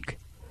this week,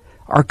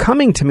 are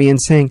coming to me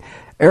and saying,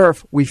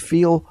 Arif, we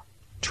feel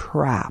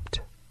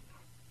trapped.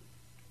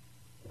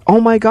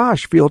 Oh my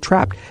gosh, feel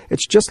trapped.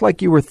 It's just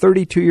like you were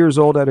 32 years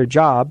old at a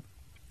job.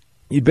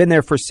 You've been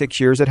there for 6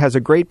 years. It has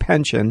a great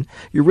pension.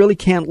 You really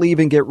can't leave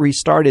and get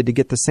restarted to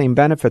get the same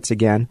benefits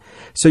again.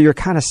 So you're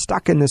kind of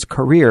stuck in this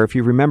career, if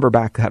you remember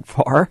back that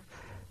far.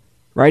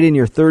 Right in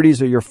your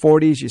 30s or your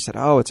 40s, you said,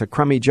 oh, it's a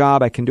crummy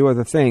job. I can do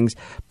other things.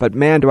 But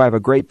man, do I have a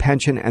great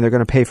pension, and they're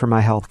going to pay for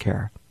my health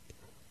care.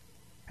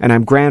 And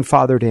I'm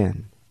grandfathered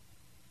in.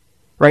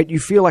 Right? You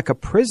feel like a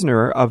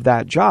prisoner of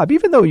that job,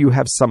 even though you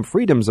have some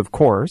freedoms, of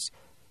course.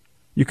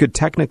 You could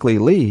technically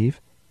leave.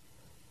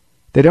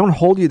 They don't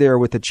hold you there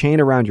with a chain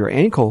around your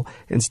ankle.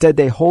 Instead,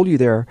 they hold you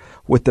there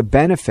with the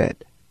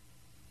benefit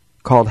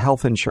called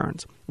health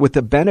insurance, with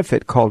the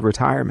benefit called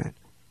retirement.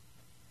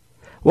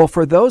 Well,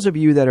 for those of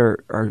you that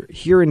are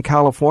here in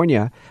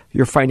California,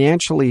 you're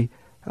financially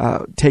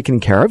taken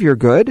care of. You're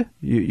good.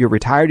 You're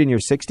retired in your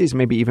 60s,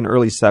 maybe even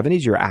early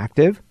 70s. You're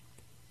active.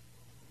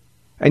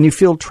 And you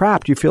feel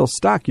trapped. You feel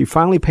stuck. You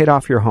finally paid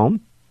off your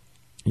home.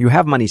 You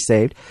have money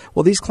saved.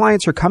 Well, these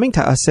clients are coming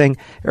to us saying,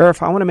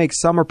 Arif, I want to make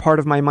some or part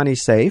of my money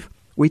safe.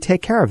 We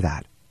take care of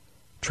that.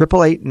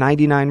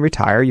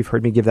 888-99-RETIRE. You've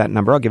heard me give that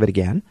number. I'll give it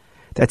again.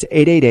 That's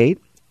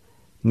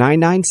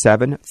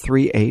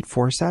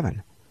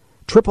 888-997-3847.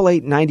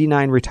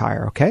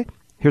 888-99-RETIRE, okay?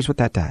 Here's what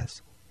that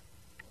does.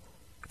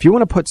 If you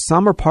want to put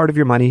some or part of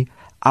your money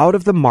out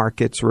of the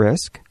market's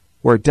risk,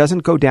 where it doesn't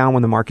go down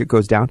when the market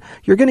goes down,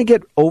 you're going to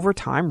get over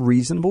time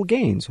reasonable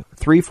gains.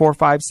 3, 4,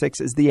 5,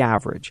 6 is the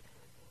average.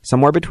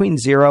 Somewhere between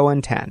 0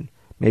 and 10,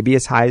 maybe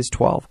as high as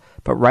 12.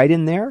 But right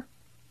in there,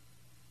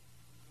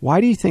 why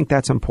do you think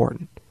that's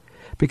important?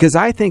 Because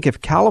I think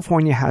if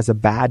California has a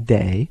bad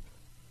day,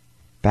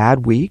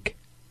 bad week,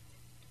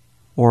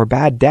 or a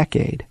bad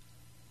decade,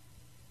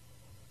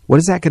 what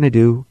is that going to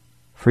do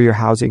for your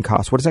housing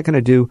costs? What is that going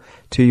to do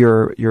to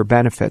your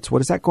benefits?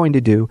 What is that going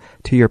to do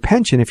to your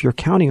pension if you're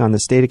counting on the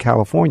state of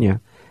California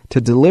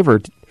to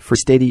deliver for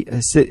city,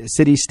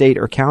 state,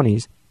 or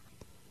counties?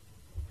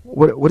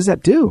 What does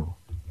that do?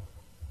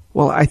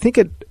 Well, I think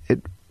it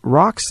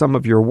rocks some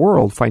of your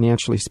world,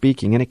 financially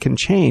speaking, and it can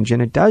change,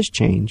 and it does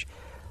change,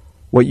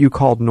 what you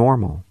called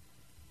normal.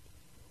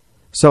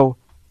 So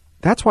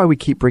that's why we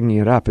keep bringing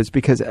it up, is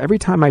because every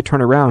time I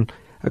turn around,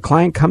 a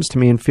client comes to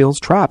me and feels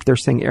trapped. They're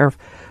saying, Arif,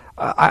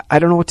 I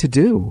don't know what to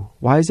do.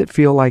 Why does it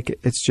feel like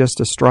it's just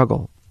a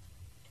struggle?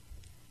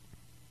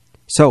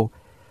 So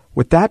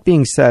with that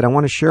being said, I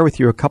want to share with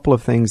you a couple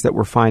of things that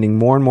we're finding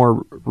more and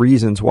more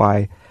reasons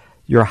why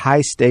your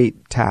high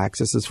state tax,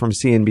 this is from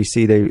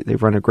CNBC,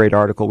 they've run a great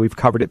article. We've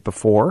covered it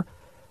before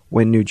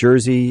when New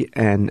Jersey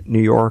and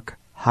New York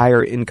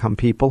higher income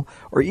people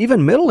or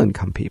even middle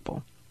income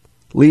people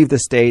leave the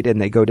state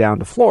and they go down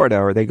to Florida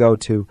or they go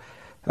to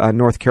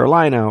North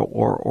Carolina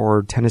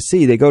or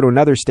Tennessee. They go to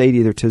another state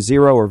either to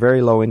zero or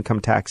very low income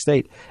tax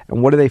state.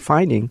 And what are they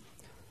finding?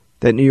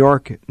 That New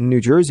York and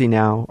New Jersey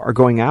now are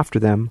going after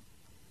them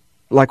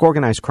like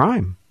organized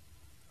crime,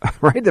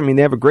 right? I mean,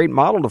 they have a great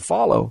model to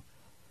follow.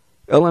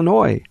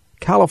 Illinois,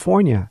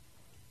 California,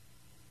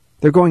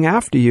 they're going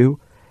after you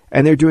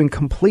and they're doing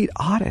complete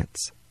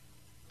audits.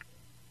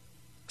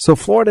 So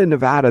Florida and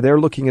Nevada, they're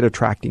looking at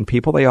attracting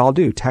people. They all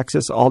do.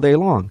 Texas all day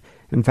long.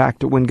 In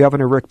fact, when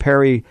Governor Rick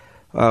Perry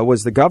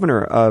was the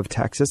governor of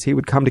Texas, he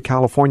would come to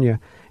California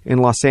in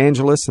Los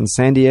Angeles and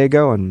San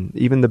Diego and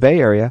even the Bay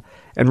Area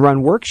and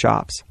run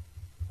workshops.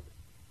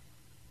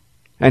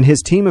 And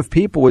his team of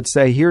people would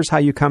say, here's how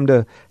you come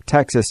to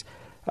Texas.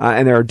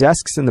 And there are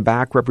desks in the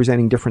back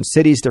representing different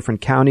cities,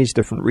 different counties,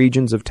 different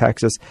regions of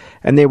Texas.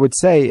 And they would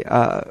say,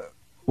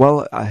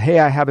 hey,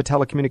 I have a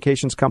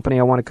telecommunications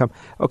company. I want to come.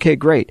 Okay,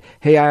 great.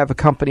 Hey, I have a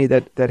company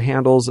that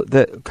handles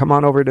that. Come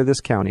on over to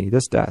this county,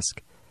 this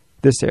desk,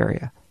 this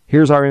area.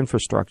 Here's our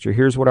infrastructure.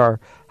 Here's what our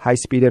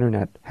high-speed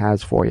internet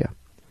has for you.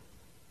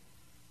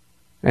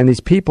 And these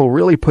people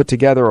really put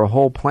together a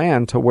whole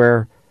plan to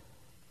where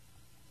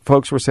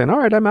folks were saying, all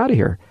right, I'm out of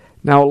here.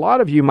 Now, a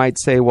lot of you might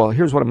say, well,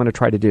 here's what I'm going to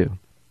try to do.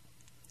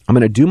 I'm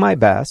going to do my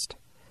best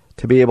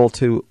to be able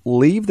to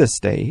leave the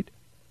state,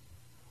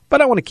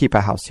 but I want to keep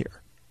a house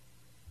here.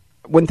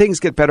 When things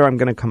get better, I'm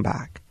going to come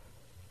back.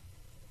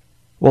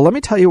 Well, let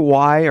me tell you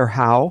why or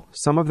how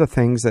some of the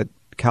things that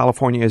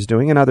California is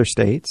doing and other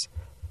states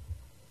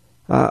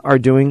are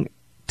doing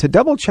to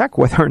double check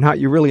whether or not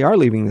you really are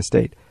leaving the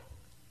state.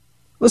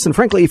 Listen,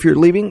 frankly, if you're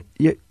leaving,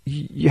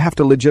 you have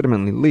to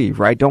legitimately leave,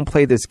 right? Don't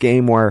play this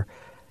game where,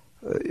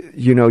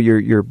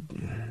 you're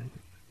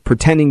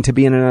pretending to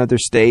be in another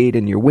state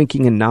and you're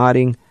winking and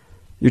nodding.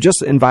 You're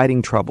just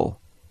inviting trouble.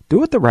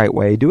 Do it the right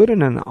way. Do it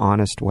in an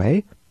honest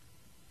way.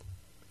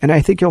 And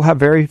I think you'll have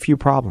very few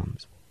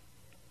problems.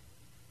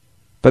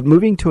 But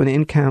moving to an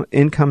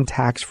income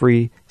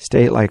tax-free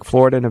state like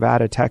Florida,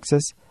 Nevada,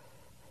 Texas,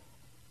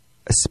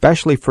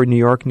 especially for New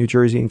York, New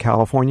Jersey, and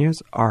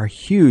California's, are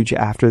huge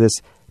after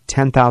this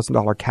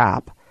 $10,000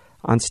 cap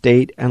on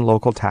state and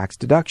local tax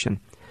deduction.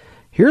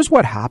 Here's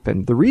what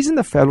happened. The reason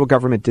the federal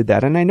government did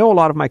that, and I know a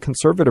lot of my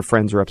conservative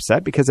friends are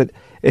upset because it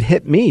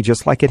hit me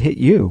just like it hit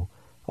you.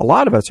 A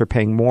lot of us are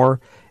paying more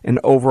in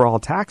overall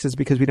taxes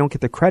because we don't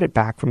get the credit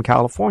back from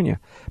California.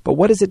 But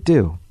what does it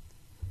do?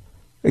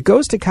 It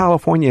goes to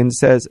California and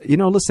says,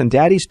 listen,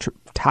 Daddy's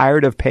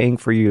tired of paying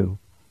for you.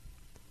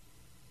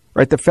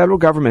 Right? The federal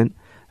government,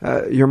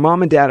 your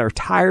mom and dad are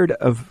tired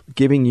of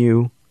giving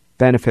you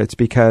benefits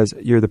because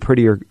you're the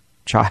prettier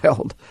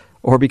child,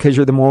 or because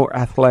you're the more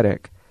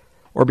athletic,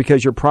 or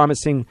because you're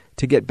promising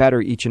to get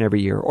better each and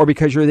every year, or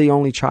because you're the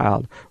only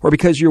child, or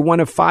because you're one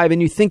of 5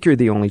 and you think you're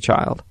the only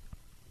child.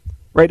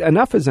 Right?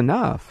 Enough is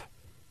enough.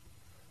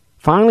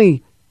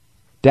 Finally,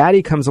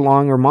 daddy comes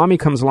along or mommy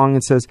comes along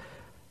and says,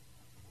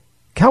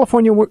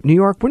 California, New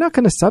York, we're not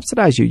going to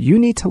subsidize you. You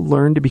need to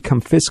learn to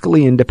become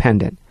fiscally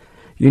independent.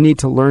 You need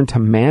to learn to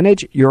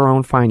manage your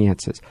own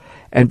finances.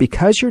 And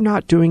because you're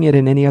not doing it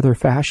in any other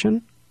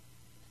fashion,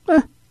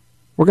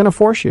 we're going to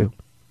force you.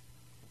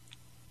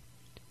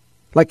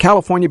 Like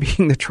California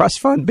being the trust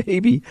fund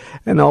baby,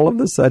 and all of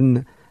a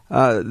sudden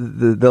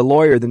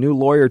the new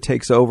lawyer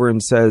takes over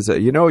and says,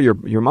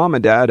 your mom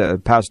and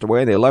dad passed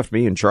away. They left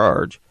me in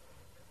charge.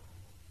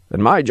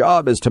 And my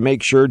job is to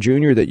make sure,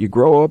 Junior, that you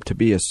grow up to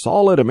be a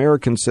solid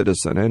American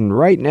citizen. And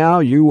right now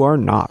you are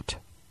not.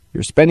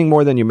 You're spending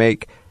more than you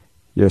make.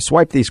 You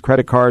swipe these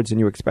credit cards and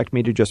you expect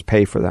me to just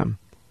pay for them.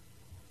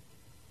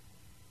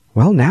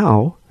 Well,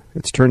 now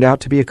it's turned out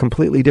to be a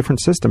completely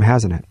different system,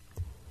 hasn't it?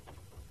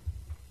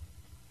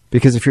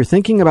 Because if you're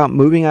thinking about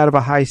moving out of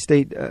a high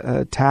state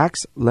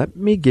tax, let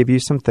me give you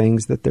some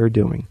things that they're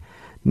doing.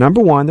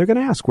 Number one, they're going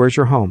to ask, where's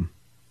your home?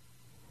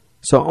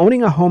 So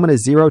owning a home in a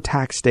zero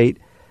tax state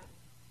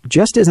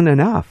just isn't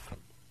enough.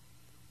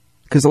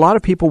 Because a lot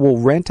of people will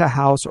rent a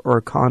house or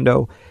a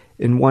condo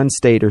in one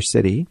state or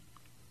city,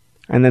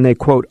 and then they,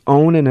 quote,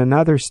 own in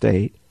another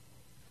state.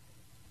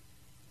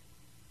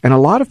 And a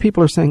lot of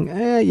people are saying,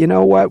 you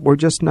know what, we're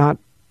just not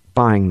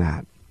buying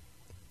that.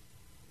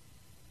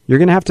 You're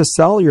going to have to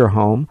sell your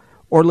home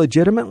or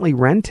legitimately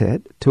rent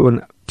it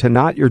to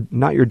not your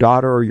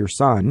daughter or your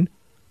son.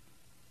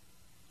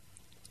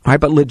 All right,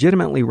 but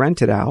legitimately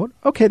rent it out.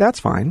 Okay, that's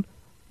fine.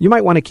 You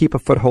might want to keep a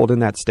foothold in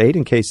that state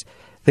in case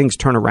things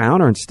turn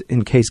around, or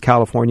in case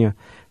California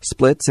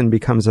splits and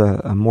becomes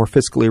a more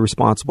fiscally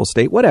responsible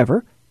state.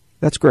 Whatever.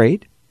 That's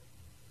great.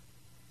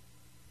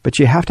 But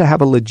you have to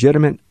have a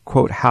legitimate,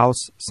 quote,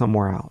 house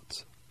somewhere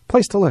else.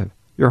 Place to live.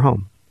 Your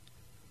home.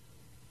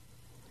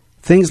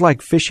 Things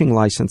like fishing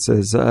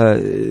licenses.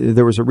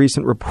 There was a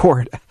recent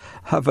report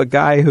of a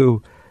guy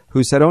who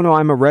who said, oh, no,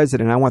 I'm a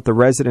resident. I want the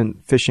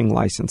resident fishing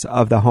license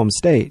of the home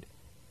state,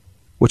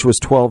 which was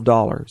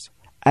 $12,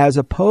 as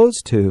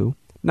opposed to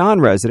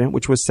non-resident,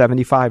 which was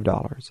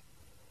 $75.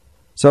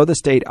 So the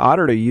state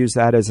auditor used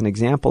that as an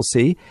example.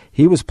 See,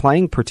 he was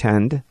playing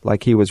pretend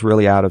like he was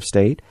really out of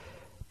state,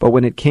 but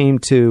when it came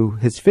to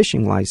his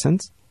fishing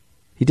license,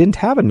 he didn't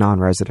have a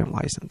non-resident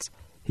license.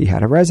 He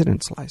had a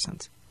residence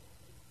license.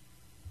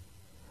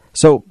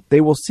 So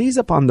they will seize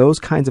upon those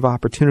kinds of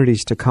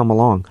opportunities to come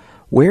along.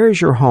 Where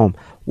is your home?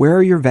 Where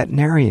are your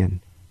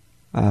veterinarian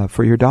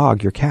for your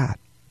dog, your cat?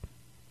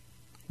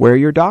 Where are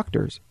your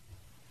doctors?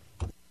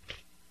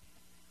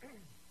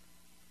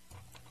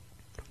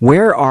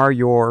 Where are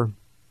your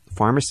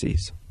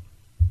pharmacies?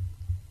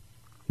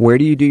 Where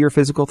do you do your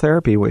physical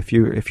therapy if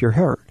you're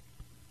hurt?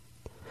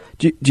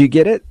 Do you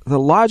get it? The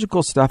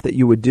logical stuff that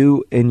you would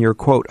do in your,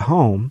 quote,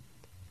 home.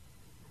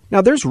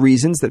 Now, there's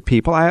reasons that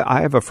people,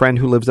 I have a friend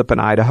who lives up in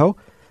Idaho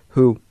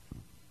who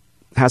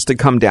has to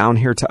come down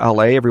here to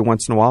L.A. every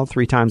once in a while,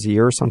 3 times a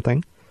year or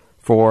something,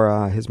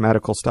 for his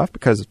medical stuff,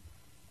 because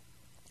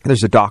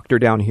there's a doctor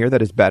down here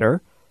that is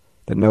better,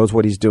 that knows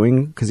what he's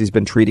doing because he's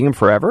been treating him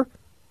forever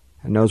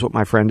and knows what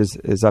my friend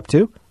is up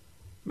to.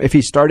 If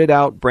he started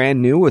out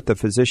brand new with the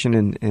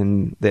physician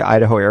in the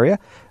Idaho area,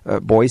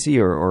 Boise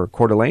or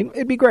Coeur d'Alene,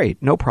 it'd be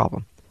great, no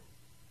problem.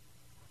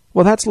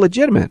 Well, that's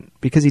legitimate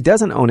because he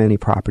doesn't own any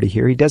property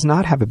here. He does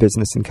not have a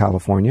business in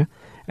California,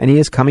 and he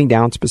is coming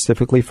down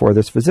specifically for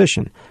this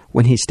physician.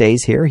 When he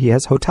stays here, he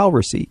has hotel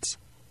receipts.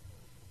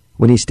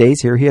 When he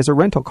stays here, he has a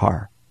rental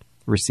car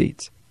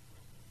receipts.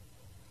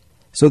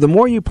 So the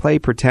more you play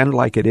pretend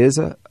like it is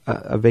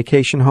a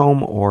vacation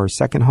home or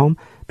second home,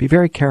 be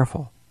very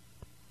careful.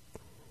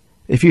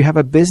 If you have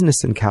a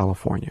business in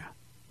California,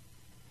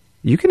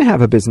 you can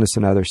have a business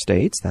in other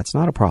states. That's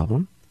not a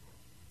problem.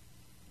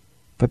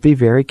 But be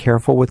very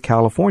careful with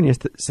California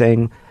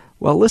saying,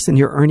 well, listen,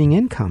 you're earning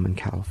income in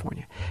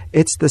California.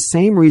 It's the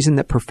same reason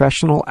that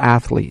professional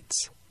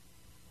athletes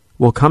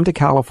will come to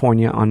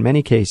California on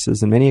many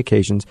cases and many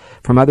occasions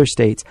from other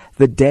states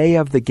the day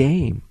of the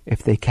game,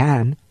 if they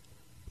can.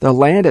 They'll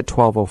land at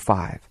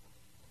 12:05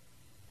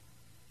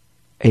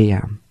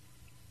 a.m.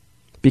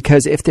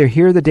 Because if they're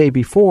here the day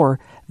before,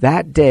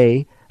 that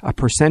day, a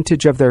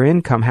percentage of their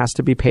income has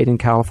to be paid in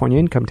California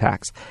income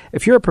tax.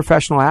 If you're a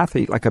professional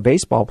athlete, like a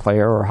baseball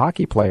player or a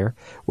hockey player,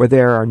 where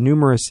there are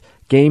numerous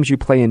games you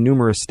play in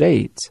numerous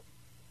states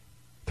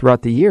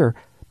throughout the year,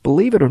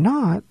 believe it or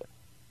not,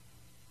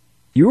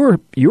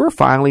 you're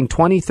filing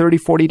 20, 30,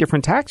 40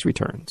 different tax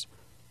returns.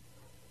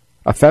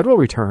 A federal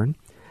return,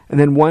 and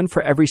then one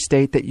for every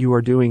state that you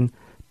are doing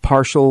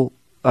partial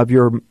of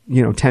your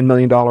 $10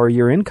 million a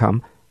year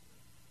income.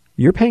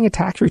 You're paying a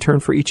tax return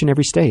for each and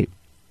every state.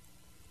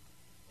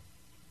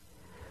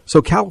 So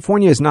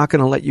California is not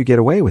going to let you get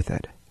away with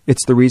it.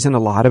 It's the reason a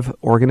lot of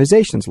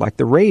organizations like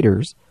the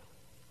Raiders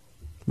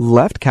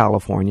left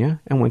California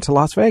and went to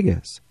Las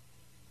Vegas.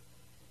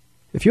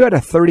 If you had a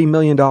 $30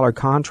 million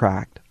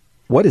contract,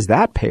 what is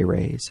that pay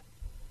raise?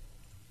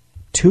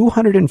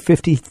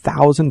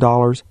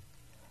 $250,000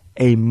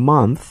 a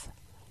month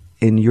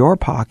in your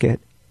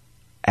pocket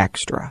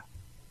extra.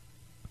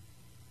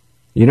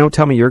 You don't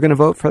tell me you're going to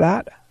vote for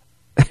that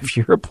if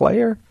you're a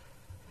player?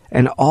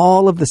 And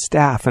all of the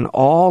staff and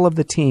all of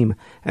the team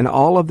and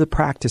all of the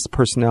practice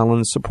personnel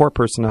and the support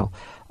personnel,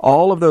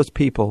 all of those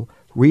people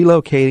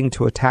relocating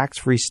to a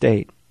tax-free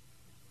state.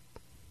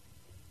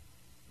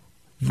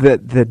 The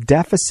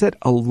deficit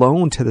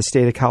alone to the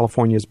state of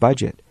California's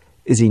budget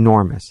is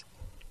enormous.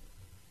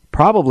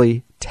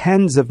 Probably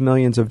tens of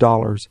millions of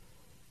dollars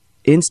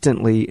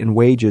instantly in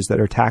wages that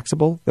are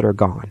taxable that are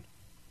gone.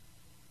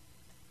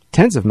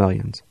 Tens of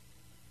millions.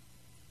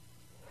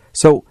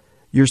 So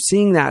you're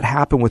seeing that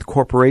happen with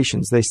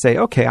corporations. They say,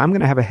 okay, I'm going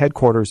to have a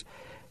headquarters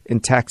in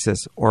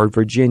Texas or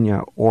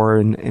Virginia or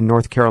in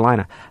North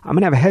Carolina. I'm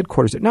going to have a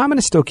headquarters. Now I'm going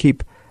to still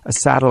keep a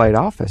satellite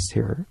office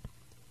here,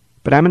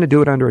 but I'm going to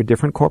do it under a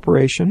different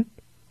corporation.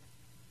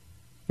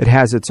 It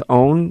has its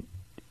own,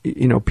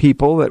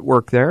 people that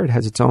work there. It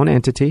has its own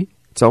entity,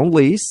 its own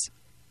lease.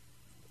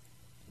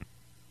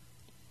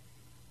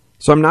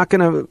 So I'm not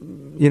going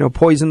to,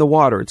 poison the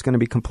water. It's going to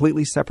be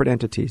completely separate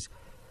entities.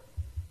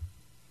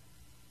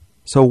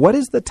 So what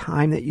is the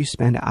time that you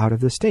spend out of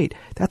the state?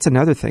 That's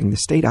another thing. The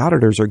state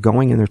auditors are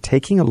going and they're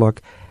taking a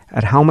look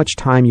at how much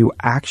time you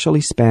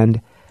actually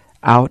spend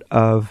out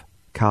of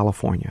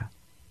California.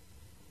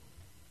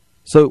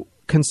 So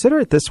consider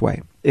it this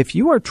way. If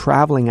you are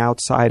traveling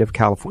outside of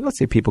California, let's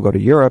say people go to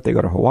Europe, they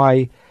go to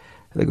Hawaii,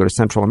 they go to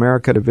Central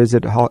America to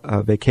visit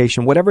a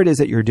vacation, whatever it is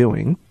that you're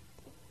doing,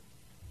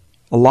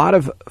 a lot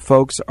of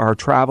folks are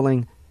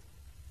traveling,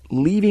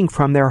 leaving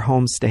from their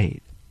home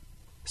state.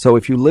 So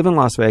if you live in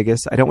Las Vegas,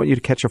 I don't want you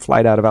to catch a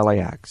flight out of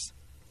LAX.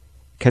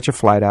 Catch a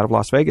flight out of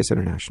Las Vegas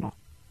International.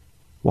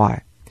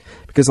 Why?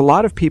 Because a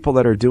lot of people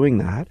that are doing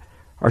that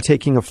are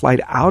taking a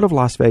flight out of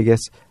Las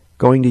Vegas,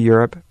 going to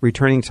Europe,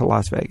 returning to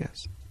Las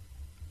Vegas.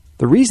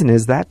 The reason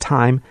is that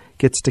time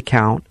gets to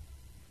count,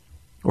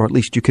 or at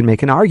least you can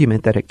make an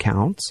argument that it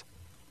counts,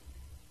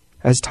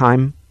 as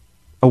time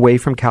away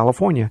from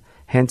California,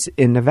 hence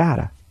in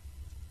Nevada.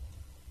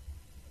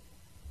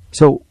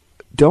 So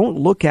don't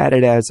look at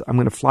it as I'm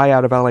going to fly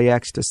out of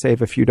LAX to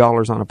save a few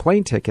dollars on a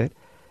plane ticket.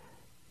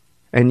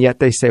 And yet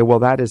they say, well,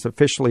 that is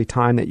officially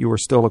time that you are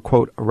still a,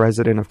 quote, a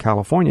resident of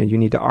California. You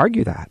need to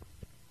argue that.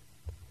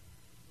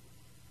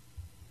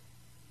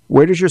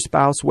 Where does your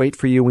spouse wait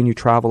for you when you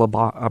travel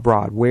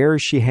abroad? Where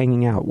is she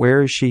hanging out?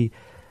 Where is she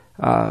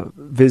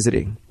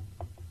visiting?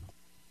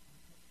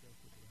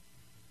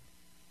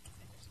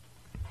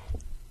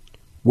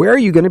 Where are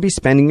you going to be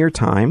spending your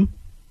time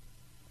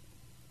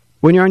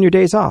when you're on your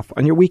days off,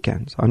 on your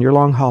weekends, on your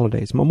long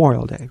holidays,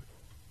 Memorial Day?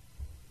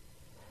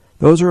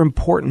 Those are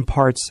important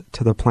parts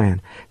to the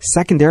plan.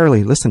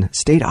 Secondarily, listen,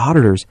 state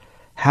auditors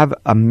have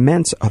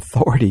immense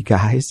authority,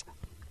 guys.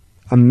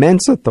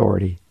 Immense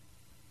authority.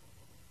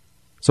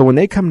 So when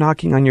they come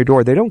knocking on your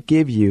door, they don't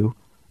give you,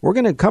 we're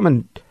going to come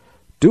and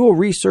do a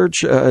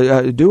research,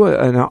 an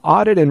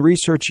audit and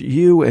research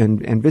you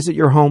and visit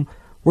your home.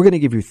 We're going to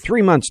give you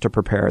 3 months to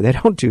prepare. They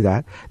don't do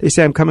that. They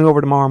say, I'm coming over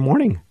tomorrow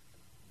morning.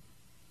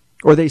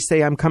 Or they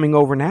say, I'm coming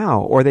over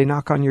now. Or they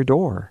knock on your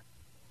door.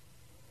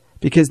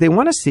 Because they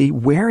want to see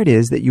where it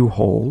is that you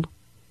hold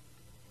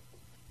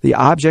the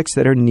objects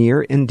that are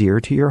near and dear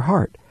to your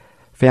heart.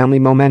 Family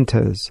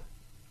mementos,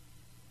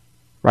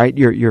 right?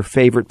 Your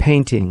favorite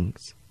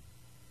paintings.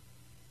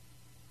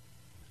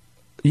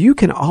 You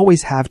can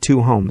always have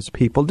two homes.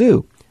 People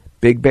do.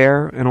 Big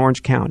Bear and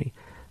Orange County.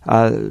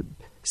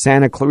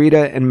 Santa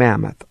Clarita and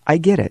Mammoth. I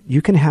get it.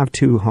 You can have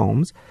two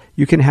homes.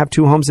 You can have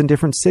two homes in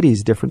different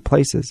cities, different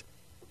places.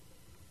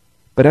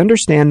 But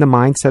understand the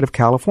mindset of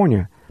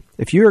California.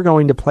 If you are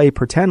going to play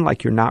pretend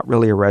like you're not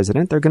really a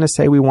resident, they're going to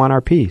say we want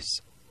our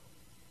peace.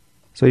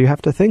 So you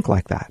have to think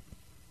like that.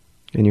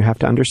 And you have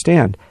to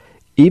understand,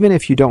 even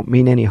if you don't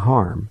mean any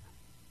harm,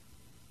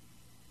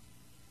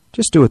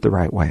 just do it the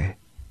right way.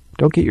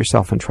 Don't get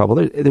yourself in trouble.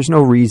 There's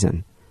no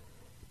reason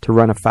to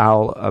run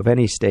afoul of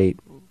any state,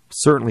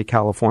 certainly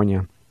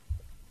California,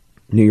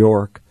 New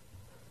York.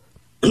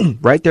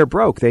 Right, they're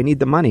broke. They need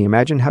the money.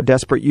 Imagine how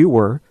desperate you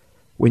were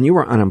when you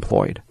were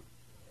unemployed.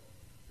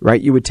 Right?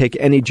 You would take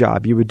any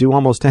job. You would do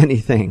almost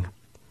anything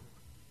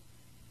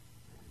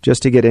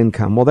just to get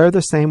income. Well, they're the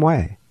same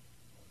way.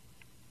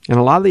 And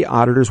a lot of the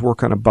auditors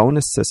work on a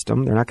bonus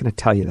system. They're not going to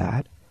tell you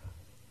that.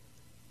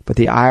 But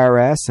the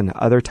IRS and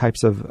other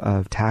types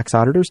of tax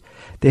auditors,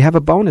 they have a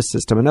bonus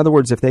system. In other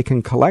words, if they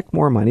can collect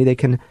more money, they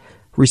can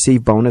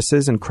receive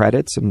bonuses and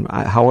credits and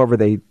however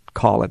they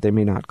call it. They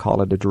may not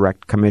call it a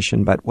direct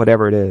commission, but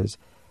whatever it is,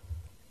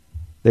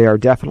 they are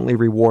definitely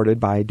rewarded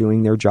by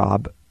doing their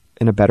job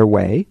in a better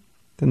way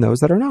than those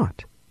that are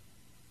not.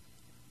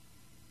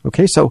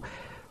 Okay, so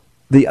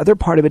the other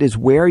part of it is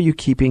where are you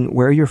keeping,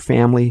 where are your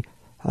family,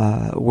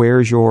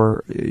 where's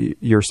your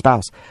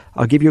spouse?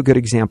 I'll give you a good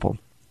example.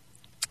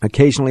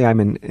 Occasionally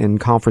I'm in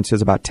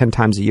conferences about 10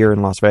 times a year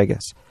in Las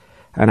Vegas,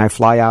 and I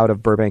fly out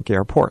of Burbank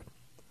Airport.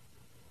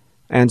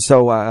 And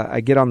so I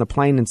get on the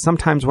plane, and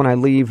sometimes when I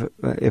leave,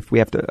 if we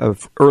have an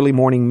early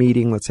morning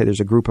meeting, let's say there's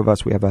a group of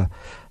us, we have an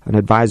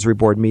advisory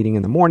board meeting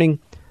in the morning,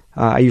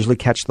 I usually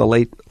catch the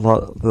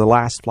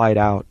last flight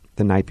out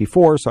the night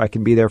before so I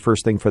can be there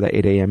first thing for the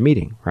 8 a.m.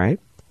 meeting, right?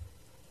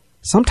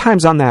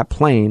 Sometimes on that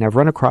plane, I've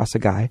run across a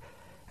guy,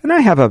 and I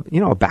have a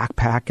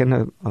backpack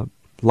and a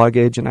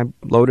luggage, and I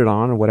load it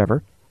on or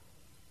whatever.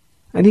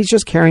 And he's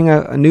just carrying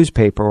a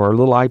newspaper or a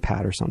little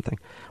iPad or something.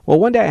 Well,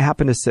 one day I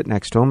happened to sit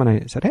next to him, and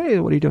I said, hey,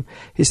 what are you doing?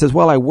 He says,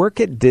 well, I work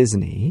at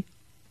Disney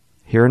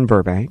here in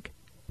Burbank,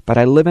 but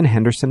I live in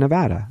Henderson,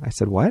 Nevada. I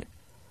said, what?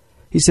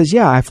 He says,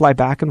 yeah, I fly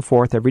back and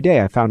forth every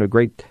day. I found a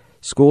great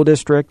school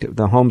district.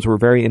 The homes were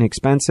very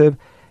inexpensive.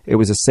 It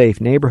was a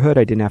safe neighborhood.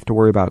 I didn't have to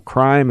worry about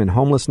crime and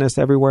homelessness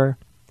everywhere.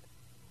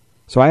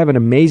 So I have an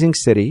amazing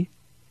city,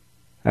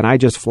 and I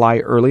just fly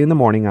early in the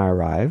morning. I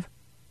arrive.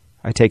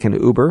 I take an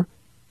Uber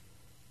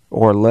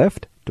or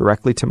Lyft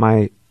directly to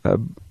my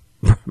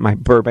my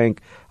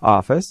Burbank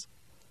office.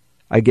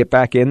 I get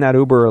back in that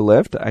Uber or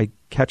Lyft. I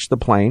catch the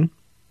plane.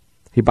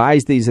 He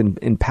buys these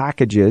in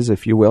packages,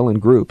 if you will, in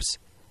groups.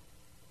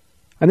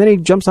 And then he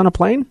jumps on a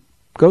plane,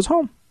 goes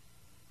home.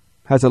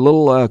 Has a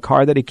little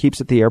car that he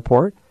keeps at the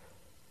airport.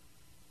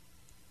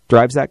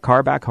 Drives that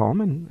car back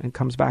home and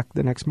comes back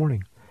the next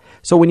morning.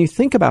 So when you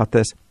think about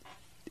this,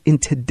 in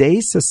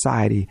today's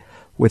society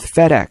with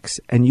FedEx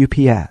and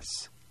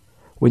UPS,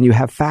 when you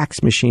have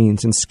fax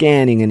machines and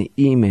scanning and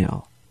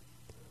email,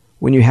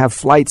 when you have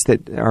flights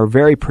that are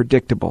very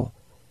predictable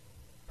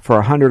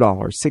for $100,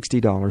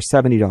 $60,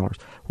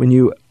 $70, when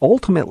you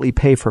ultimately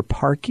pay for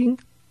parking,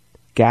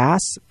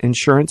 gas,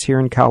 insurance here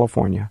in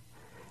California,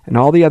 and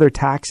all the other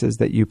taxes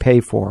that you pay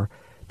for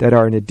that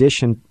are in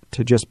addition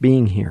to just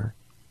being here,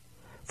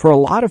 for a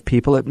lot of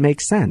people it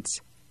makes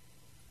sense.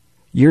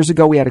 Years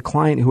ago we had a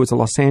client who was a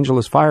Los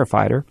Angeles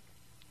firefighter,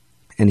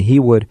 and he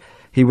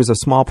was a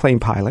small plane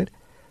pilot.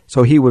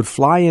 So he would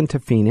fly into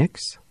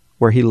Phoenix,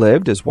 where he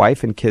lived. His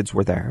wife and kids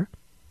were there.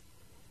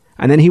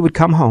 And then he would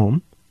come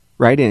home,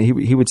 right? And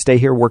he would stay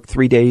here, work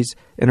 3 days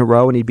in a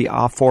row, and he'd be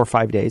off 4 or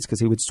 5 days because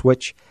he would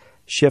switch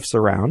shifts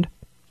around.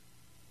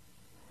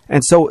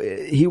 And so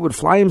he would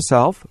fly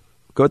himself,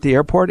 go at the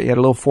airport. He had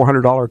a little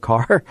 $400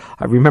 car.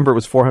 I remember it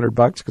was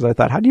 $400 because I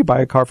thought, how do you buy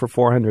a car for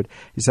 $400?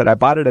 He said, I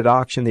bought it at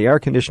auction. The air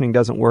conditioning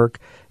doesn't work.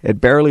 It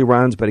barely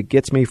runs, but it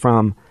gets me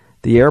from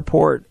the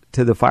airport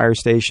to the fire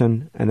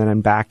station, and then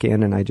I'm back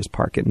in and I just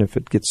park it. And if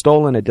it gets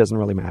stolen, it doesn't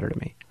really matter to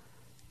me.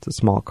 It's a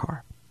small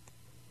car.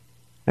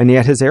 And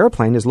yet his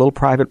airplane, his little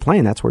private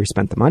plane, that's where he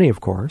spent the money,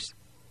 of course.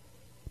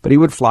 But he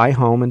would fly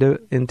home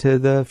into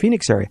the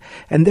Phoenix area.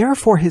 And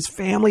therefore his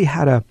family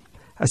had a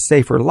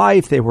safer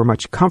life. They were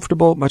much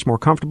more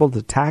comfortable.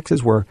 The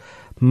taxes were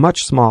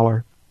much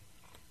smaller.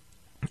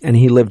 And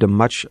he lived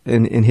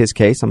in his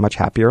case, a much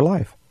happier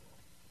life.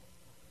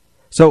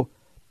 So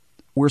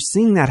we're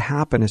seeing that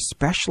happen,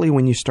 especially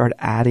when you start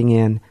adding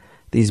in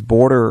these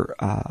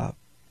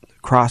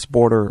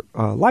cross-border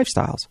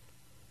lifestyles.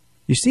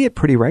 You see it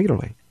pretty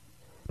regularly.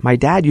 My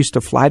dad used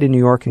to fly to New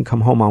York and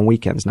come home on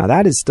weekends. Now,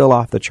 that is still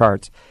off the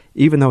charts,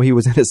 even though he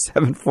was in a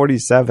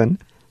 747,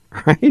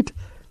 right?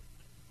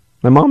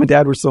 My mom and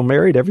dad were still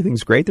married.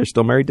 Everything's great. They're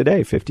still married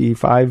today,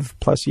 55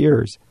 plus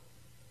years.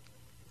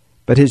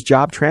 But his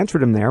job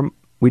transferred him there.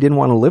 We didn't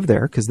want to live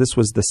there because this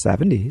was the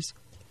 70s.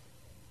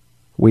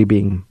 We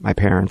being my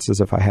parents, as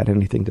if I had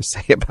anything to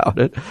say about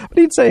it. But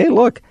he'd say, hey,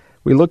 look,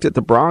 we looked at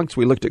the Bronx.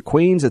 We looked at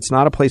Queens. It's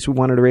not a place we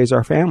wanted to raise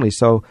our family.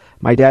 So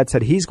my dad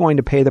said he's going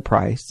to pay the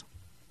price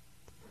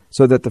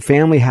so that the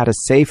family had a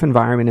safe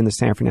environment in the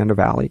San Fernando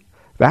Valley.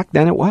 Back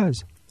then it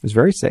was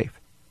very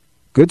safe.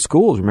 Good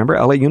schools. Remember,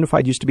 LA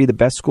Unified used to be the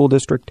best school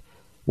district,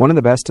 one of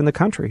the best in the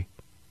country.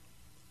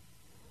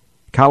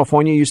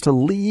 California used to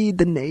lead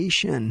the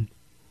nation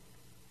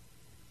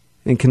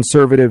in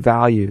conservative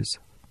values.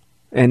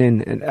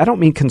 And I don't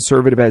mean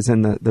conservative as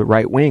in the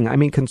right wing. I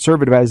mean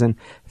conservative as in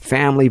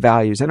family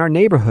values. In our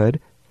neighborhood,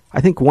 I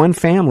think one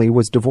family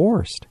was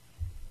divorced.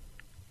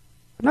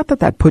 Not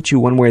that puts you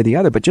one way or the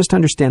other, but just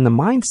understand the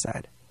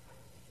mindset.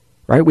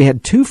 Right? We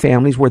had two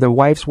families where the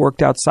wives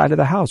worked outside of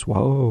the house.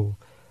 Whoa.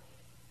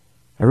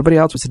 Everybody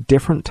else was a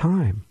different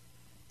time.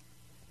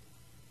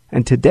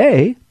 And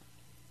today,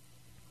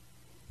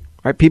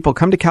 right, people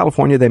come to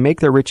California, they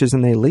make their riches,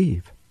 and they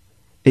leave.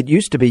 It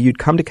used to be you'd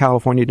come to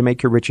California to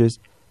make your riches,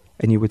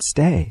 and you would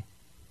stay.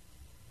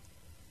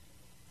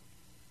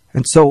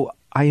 And so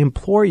I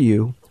implore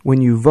you,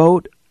 when you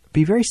vote,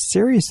 be very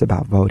serious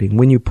about voting.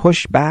 When you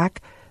push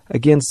back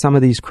against some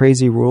of these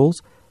crazy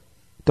rules,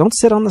 don't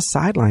sit on the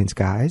sidelines,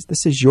 guys.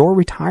 This is your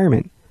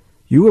retirement.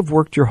 You have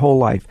worked your whole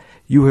life.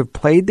 You have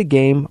played the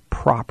game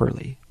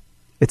properly.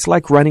 It's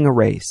like running a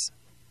race.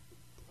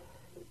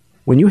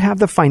 When you have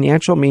the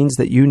financial means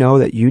that you know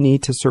that you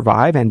need to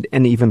survive and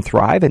even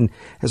thrive, and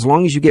as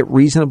long as you get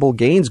reasonable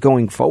gains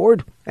going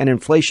forward and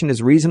inflation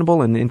is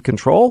reasonable and in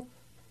control,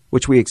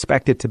 which we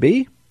expect it to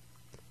be,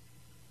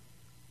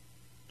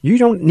 you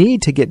don't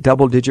need to get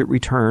double-digit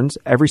returns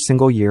every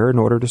single year in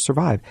order to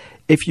survive.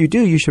 If you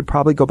do, you should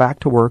probably go back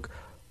to work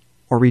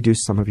or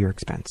reduce some of your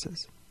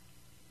expenses.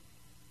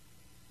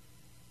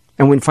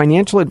 And when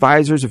financial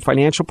advisors or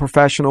financial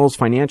professionals,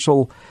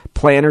 financial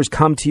planners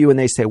come to you and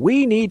they say,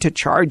 we need to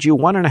charge you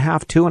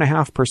 1.5%,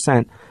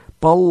 2.5%,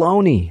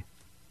 baloney.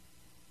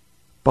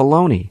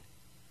 Baloney.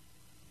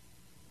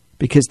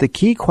 Because the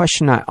key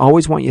question I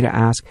always want you to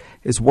ask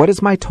is, what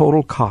is my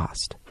total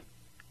cost?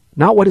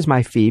 Not what is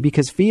my fee,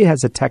 because fee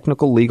has a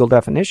technical legal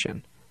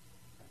definition.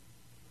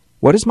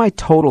 What is my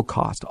total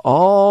cost?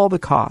 All the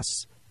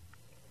costs.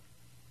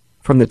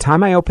 From the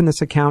time I opened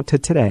this account to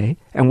today,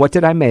 and what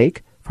did I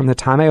make from the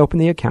time I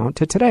opened the account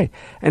to today?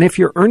 And if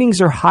your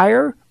earnings are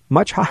higher,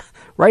 much higher,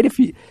 right? If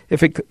you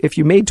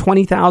made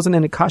 $20,000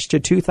 and it cost you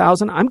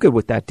 $2,000, I'm good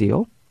with that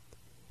deal.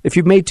 If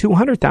you've made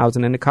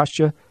 $200,000 and it cost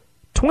you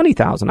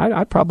 $20,000,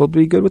 I'd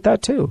probably be good with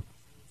that too.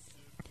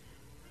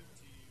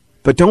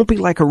 But don't be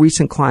like a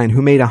recent client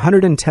who made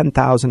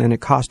 $110,000 and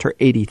it cost her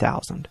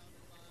 $80,000.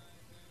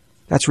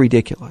 That's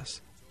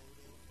ridiculous.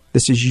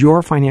 This is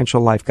your financial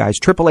life, guys.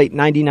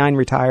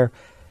 888-99-RETIRE.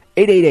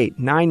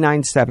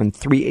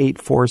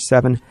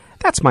 888-997-3847.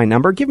 That's my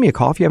number. Give me a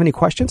call if you have any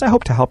questions. I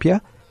hope to help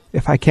you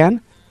if I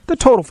can. The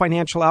Total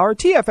Financial Hour,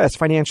 TFS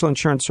Financial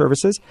Insurance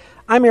Services.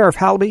 I'm Arif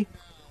Halaby,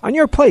 on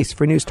your place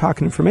for news, talk,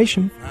 and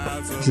information.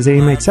 This is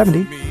AM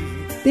 870,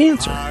 The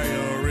Answer.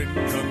 Higher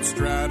income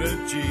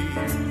strategy.